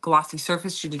 smooth, glossy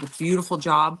surface. She did a beautiful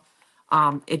job.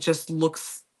 It just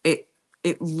looks, it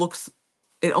looks,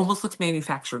 it almost looks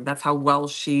manufactured. That's how well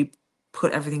she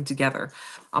put everything together.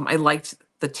 I liked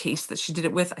the taste that she did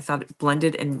it with. I thought it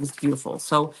blended and it was beautiful.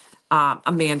 So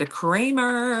Amanda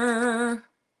Kramer.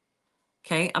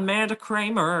 Okay, Amanda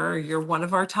Kramer, you're one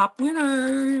of our top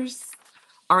winners.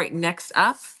 All right, next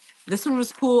up, this one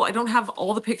was cool. I don't have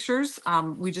all the pictures.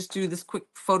 We just do this quick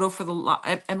photo for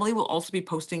Emily will also be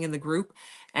posting in the group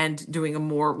and doing a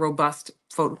more robust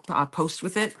photo post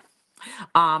with it.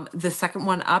 The second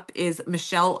one up is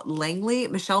Michelle Langley.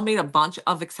 Michelle made a bunch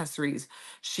of accessories.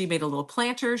 She made a little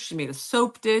planter. She made a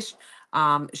soap dish.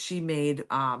 She made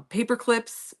paper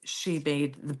clips. She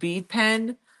made the bead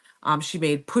pen. She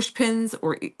made push pins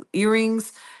or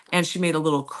earrings, and she made a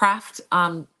little craft.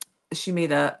 She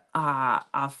made hold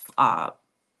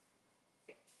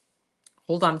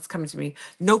on, it's coming to me,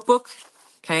 notebook.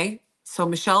 Okay, so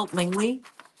Michelle Langley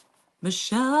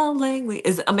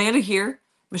is Amanda here.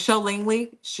 Michelle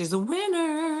Langley, she's a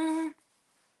winner.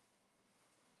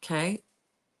 Okay,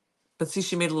 but see,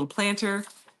 she made a little planter,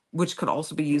 which could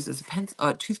also be used as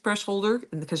a toothbrush holder,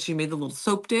 and because she made the little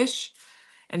soap dish,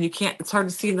 and you can't, it's hard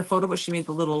to see in the photo, but she made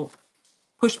the little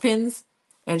push pins,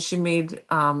 and she made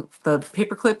the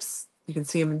paper clips. You can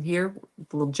see them in here, with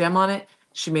the little gem on it.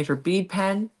 She made her bead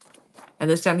pen, and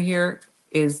this down here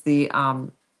is the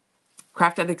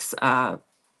Craft Addicts farts.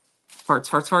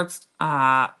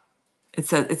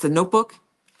 It's a notebook.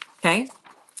 Okay,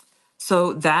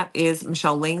 so that is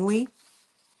Michelle Langley.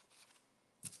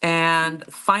 And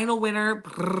final winner,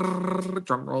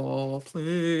 drum roll,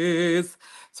 please.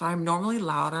 So I'm normally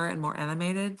louder and more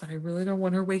animated, but I really don't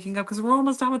want her waking up because we're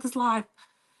almost done with this live.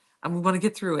 And we want to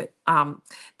get through it.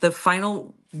 The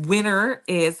final winner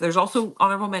is, there's also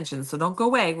honorable mentions, so don't go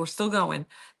away. We're still going.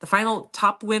 The final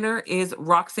top winner is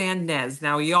Roxanne Nez.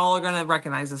 Now, y'all are going to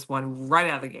recognize this one right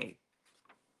out of the gate.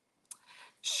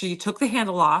 She took the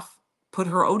handle off, put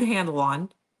her own handle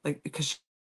on, like because she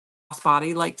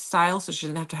body like style, so she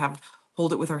didn't have to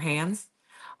hold it with her hands.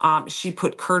 She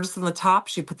put Curtis on the top.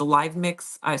 She put the live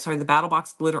mix, the battle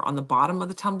box glitter on the bottom of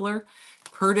the tumbler.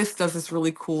 Curtis does this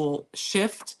really cool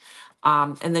shift.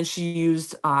 And then she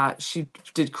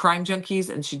did Crime Junkies,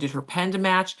 and she did her pen to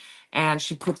match. And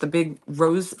she put the big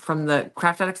rose from the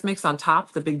Craft Addicts mix on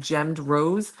top, the big gemmed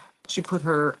rose. She put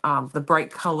her, the bright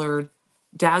colored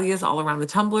dahlias all around the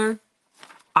tumbler.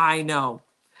 I know.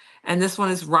 And this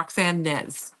one is Roxanne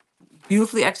Nez.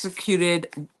 Beautifully executed.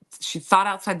 She thought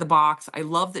outside the box. I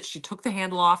love that she took the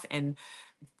handle off and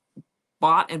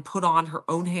bought and put on her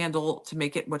own handle to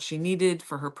make it what she needed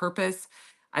for her purpose.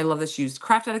 I love that she used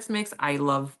Craft Addicts mix. I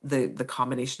love the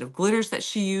combination of glitters that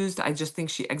she used. I just think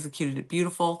she executed it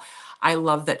beautiful. I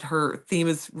love that her theme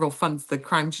is real fun. It's the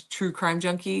true crime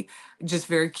junkie, just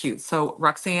very cute. So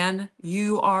Roxanne,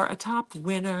 you are a top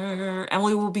winner.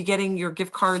 Emily will be getting your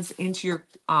gift cards into your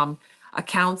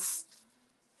accounts.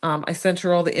 I sent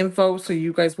her all the info, so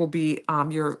you guys will be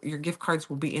your gift cards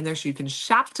will be in there, so you can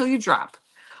shop till you drop.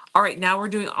 All right, now we're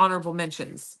doing honorable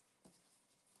mentions.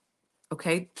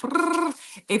 Okay.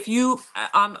 If you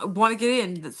want to get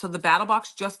in, so the battle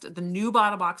box, just the new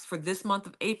battle box for this month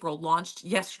of April launched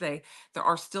yesterday. There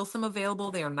are still some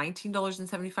available. They are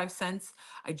 $19.75.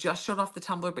 I just showed off the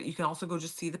tumbler, but you can also go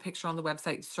just see the picture on the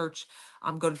website, search,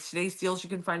 go to today's deals. You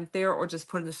can find it there, or just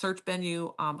put in the search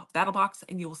menu, battle box,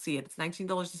 and you will see it. It's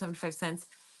 $19.75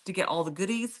 to get all the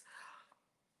goodies.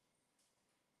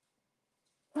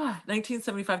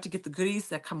 $19.75 to get the goodies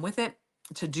that come with it,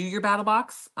 to do your battle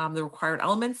box, the required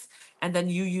elements, and then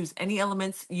you use any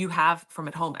elements you have from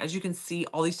at home. As you can see,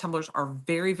 all these tumblers are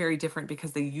very, very different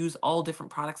because they use all different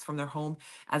products from their home,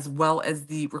 as well as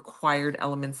the required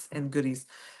elements and goodies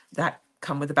that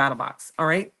come with the battle box. All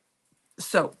right.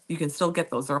 So you can still get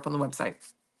those. They're up on the website.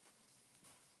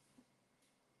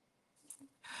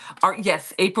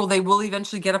 Yes, April, they will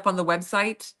eventually get up on the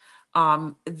website.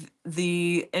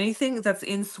 The anything that's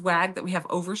in swag that we have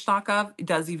overstock of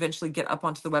does eventually get up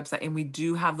onto the website, and we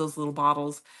do have those little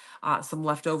bottles, some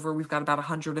left over. We've got about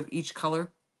 100 of each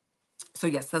color. So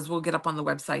yes, those will get up on the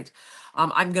website.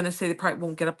 I'm gonna say they probably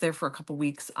won't get up there for a couple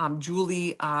weeks.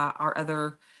 Julie, our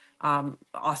other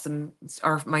awesome,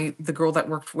 the girl that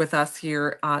worked with us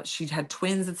here, she had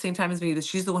twins at the same time as me.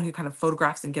 She's the one who kind of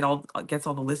photographs and gets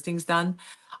all the listings done.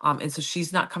 And so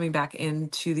she's not coming back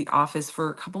into the office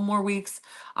for a couple more weeks.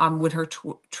 When her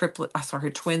her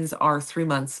twins are 3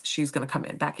 months, she's gonna come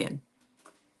back in.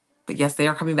 But yes, they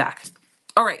are coming back.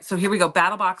 All right, so here we go.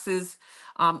 Battle boxes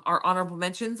are honorable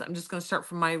mentions. I'm just going to start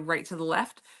from my right to the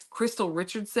left. Crystal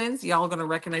Richardson's. Y'all are going to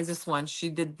recognize this one. She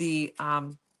did the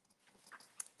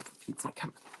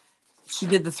she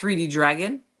did the 3D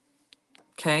dragon.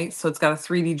 Okay, so it's got a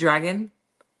 3D dragon,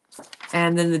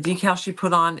 and then the decal she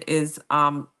put on is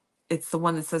it's the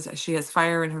one that says she has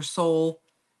fire in her soul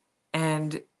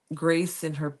and grace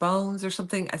in her bones, or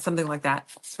something like that.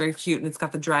 It's very cute, and it's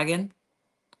got the dragon.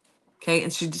 Okay,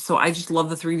 and so I just love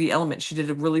the 3D element. She did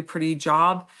a really pretty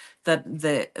job. That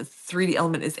the 3D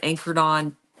element is anchored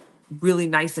on really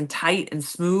nice and tight and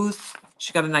smooth.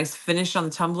 She got a nice finish on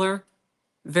the tumbler.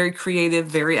 Very creative,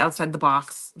 very outside the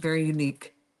box, very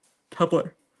unique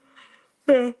tumbler.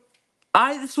 Yeah.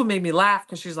 This one made me laugh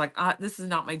because she's like, this is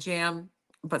not my jam.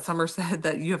 But Summer said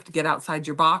that you have to get outside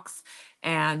your box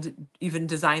and even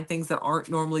design things that aren't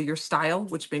normally your style,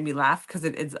 which made me laugh because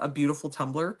it is a beautiful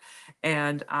tumbler.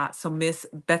 And so Miss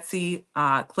Betsy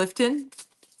Clifton,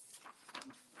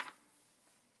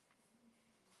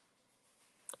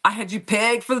 I had you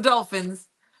pegged for the Dolphins,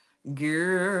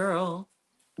 girl.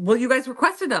 Well, you guys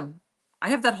requested them. I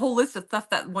have that whole list of stuff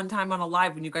that one time on a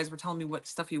live when you guys were telling me what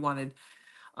stuff you wanted.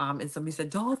 And somebody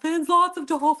said, Dolphins, lots of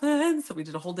Dolphins. So we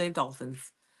did a whole day of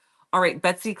Dolphins. All right,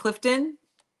 Betsy Clifton.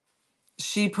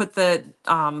 She put the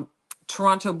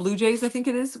Toronto Blue Jays, I think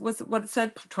it is, was what it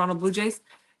said, Toronto Blue Jays.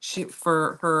 She,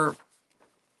 for her,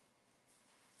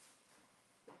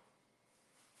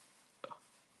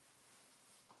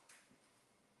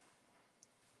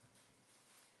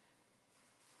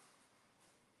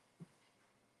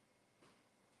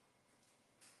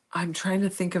 I'm trying to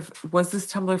think of, was this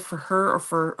tumbler for her or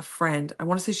for a friend? I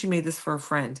want to say she made this for a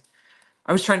friend.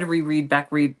 I was trying to read back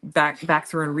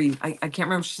through and read. I can't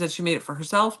remember if she said she made it for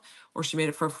herself or she made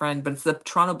it for a friend, but it's the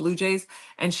Toronto Blue Jays.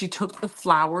 And she took the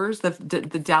flowers, the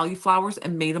dahlia flowers,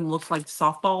 and made them look like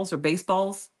softballs or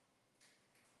baseballs.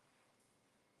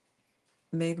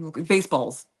 Made them look like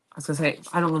baseballs. I was gonna say,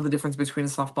 I don't know the difference between a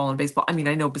softball and baseball. I mean,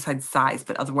 I know besides size,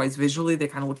 but otherwise visually they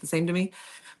kind of look the same to me.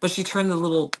 But she turned the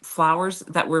little flowers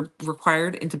that were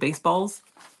required into baseballs.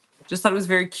 Just thought it was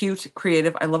very cute,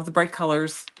 creative. I love the bright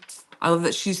colors. I love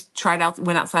that she's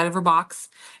went outside of her box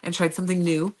and tried something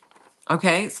new.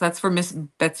 Okay, so that's for Miss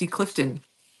Betsy Clifton.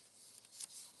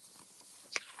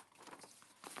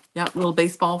 Yeah,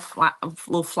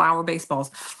 little flower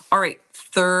baseballs. All right,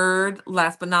 third,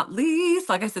 last but not least,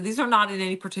 like I said, these are not in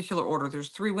any particular order. There's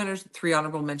 3 winners, 3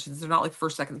 honorable mentions. They're not like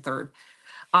first, second, third.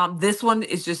 This one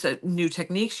is just a new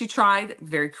technique she tried.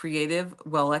 Very creative,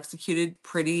 well executed,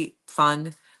 pretty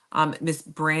fun.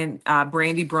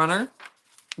 Brandy Brunner.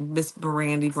 Miss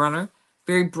Brandy Brunner.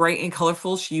 Very bright and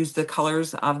colorful. She used the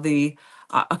colors of the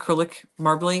acrylic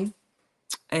marbling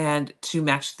and to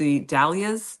match the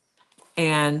dahlias,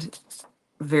 and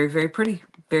very, very pretty.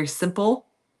 Very simple.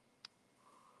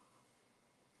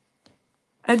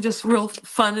 And just real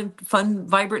fun,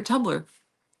 vibrant Tumblr.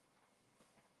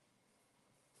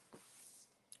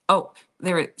 Oh,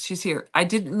 she's here. I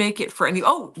didn't make it for any.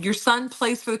 Oh, your son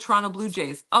plays for the Toronto Blue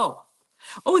Jays. Oh,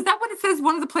 is that what it says?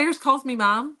 One of the players calls me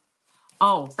mom.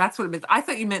 Oh, that's what it meant. I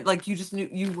thought you meant like you just knew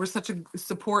you were such a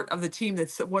support of the team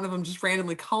that one of them just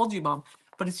randomly called you mom.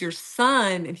 But it's your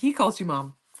son and he calls you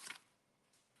mom.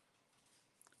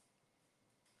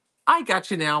 I got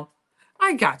you now.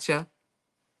 I got you.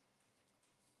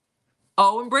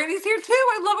 Oh, and Brandy's here too.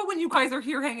 I love it when you guys are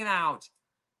here hanging out.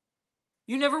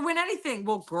 You never win anything.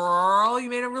 Well, girl, you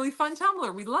made a really fun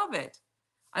Tumblr. We love it.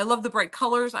 I love the bright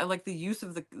colors. I like the use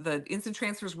of the instant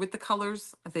transfers with the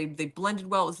colors. They blended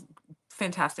well. It's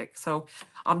fantastic. So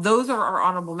those are our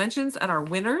honorable mentions and our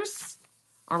winners.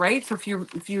 All right. So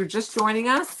if you're just joining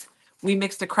us, we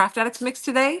mixed a Craft Addicts mix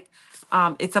today.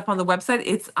 It's up on the website.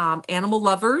 It's Animal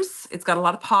Lovers. It's got a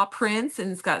lot of paw prints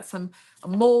and it's got some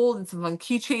mold and some fun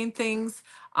keychain things.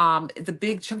 The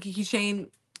big chunky keychain,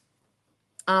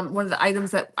 one of the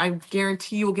items that I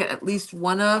guarantee you will get at least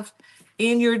one of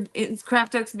in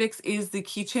Craft X mix is the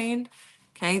keychain.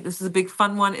 Okay, this is a big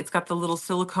fun one. It's got the little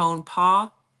silicone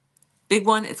paw. Big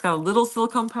one, it's got a little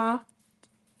silicone paw.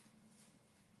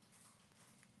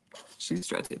 She's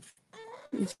stretching.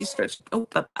 She's stretching. Oh,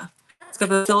 it's got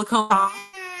the silicone paw.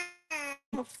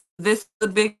 This is the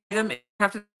big item in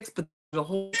Craft X, but there's a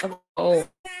whole oh.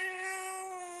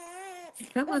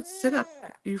 Come on, sit up.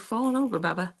 You're falling over,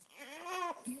 Baba.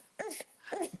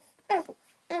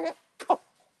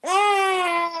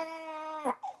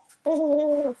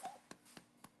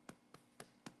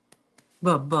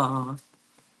 Baba.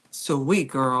 Sweet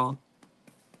girl.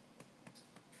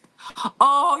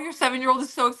 Oh, your 7-year-old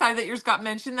is so excited that yours got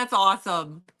mentioned. That's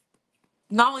awesome.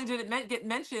 Not only did it get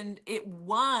mentioned, it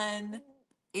won.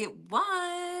 It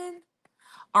won.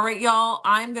 All right, y'all.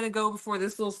 I'm gonna go before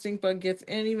this little stink bug gets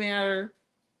any madder.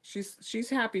 She's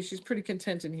happy. She's pretty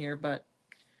content in here, but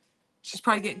she's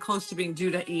probably getting close to being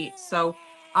due to eat. So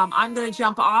I'm gonna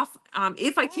jump off.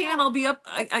 If I can, I'll be up.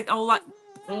 I'll let.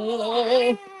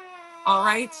 Oh. All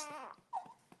right.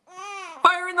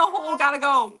 Fire in the hole. Gotta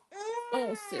go.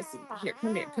 Oh, sissy. Here,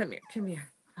 come here. Come here. Come here.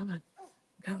 Come on.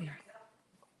 Come here.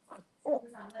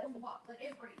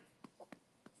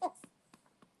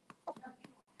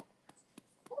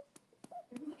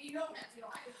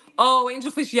 Oh,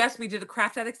 Angelfish, yes, we did a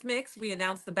Craft Addicts mix. We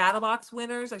announced the Battle Box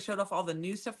winners. I showed off all the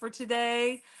new stuff for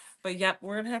today. But yep,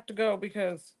 we're going to have to go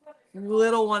because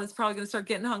little one is probably going to start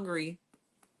getting hungry.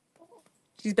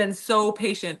 She's been so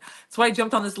patient. That's why I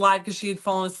jumped on this live because she had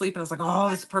fallen asleep. And I was like, oh,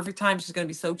 this is perfect time. She's going to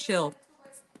be so chill.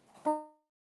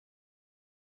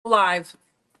 Live.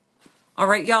 All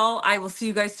right, y'all. I will see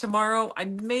you guys tomorrow. I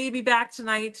may be back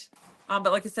tonight.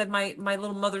 But like I said, my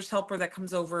little mother's helper that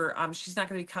comes over, she's not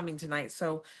going to be coming tonight.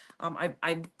 So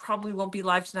I probably won't be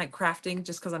live tonight crafting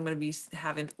just because I'm going to be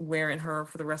wearing her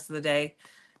for the rest of the day,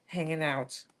 hanging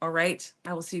out. All right.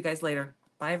 I will see you guys later.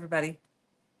 Bye, everybody.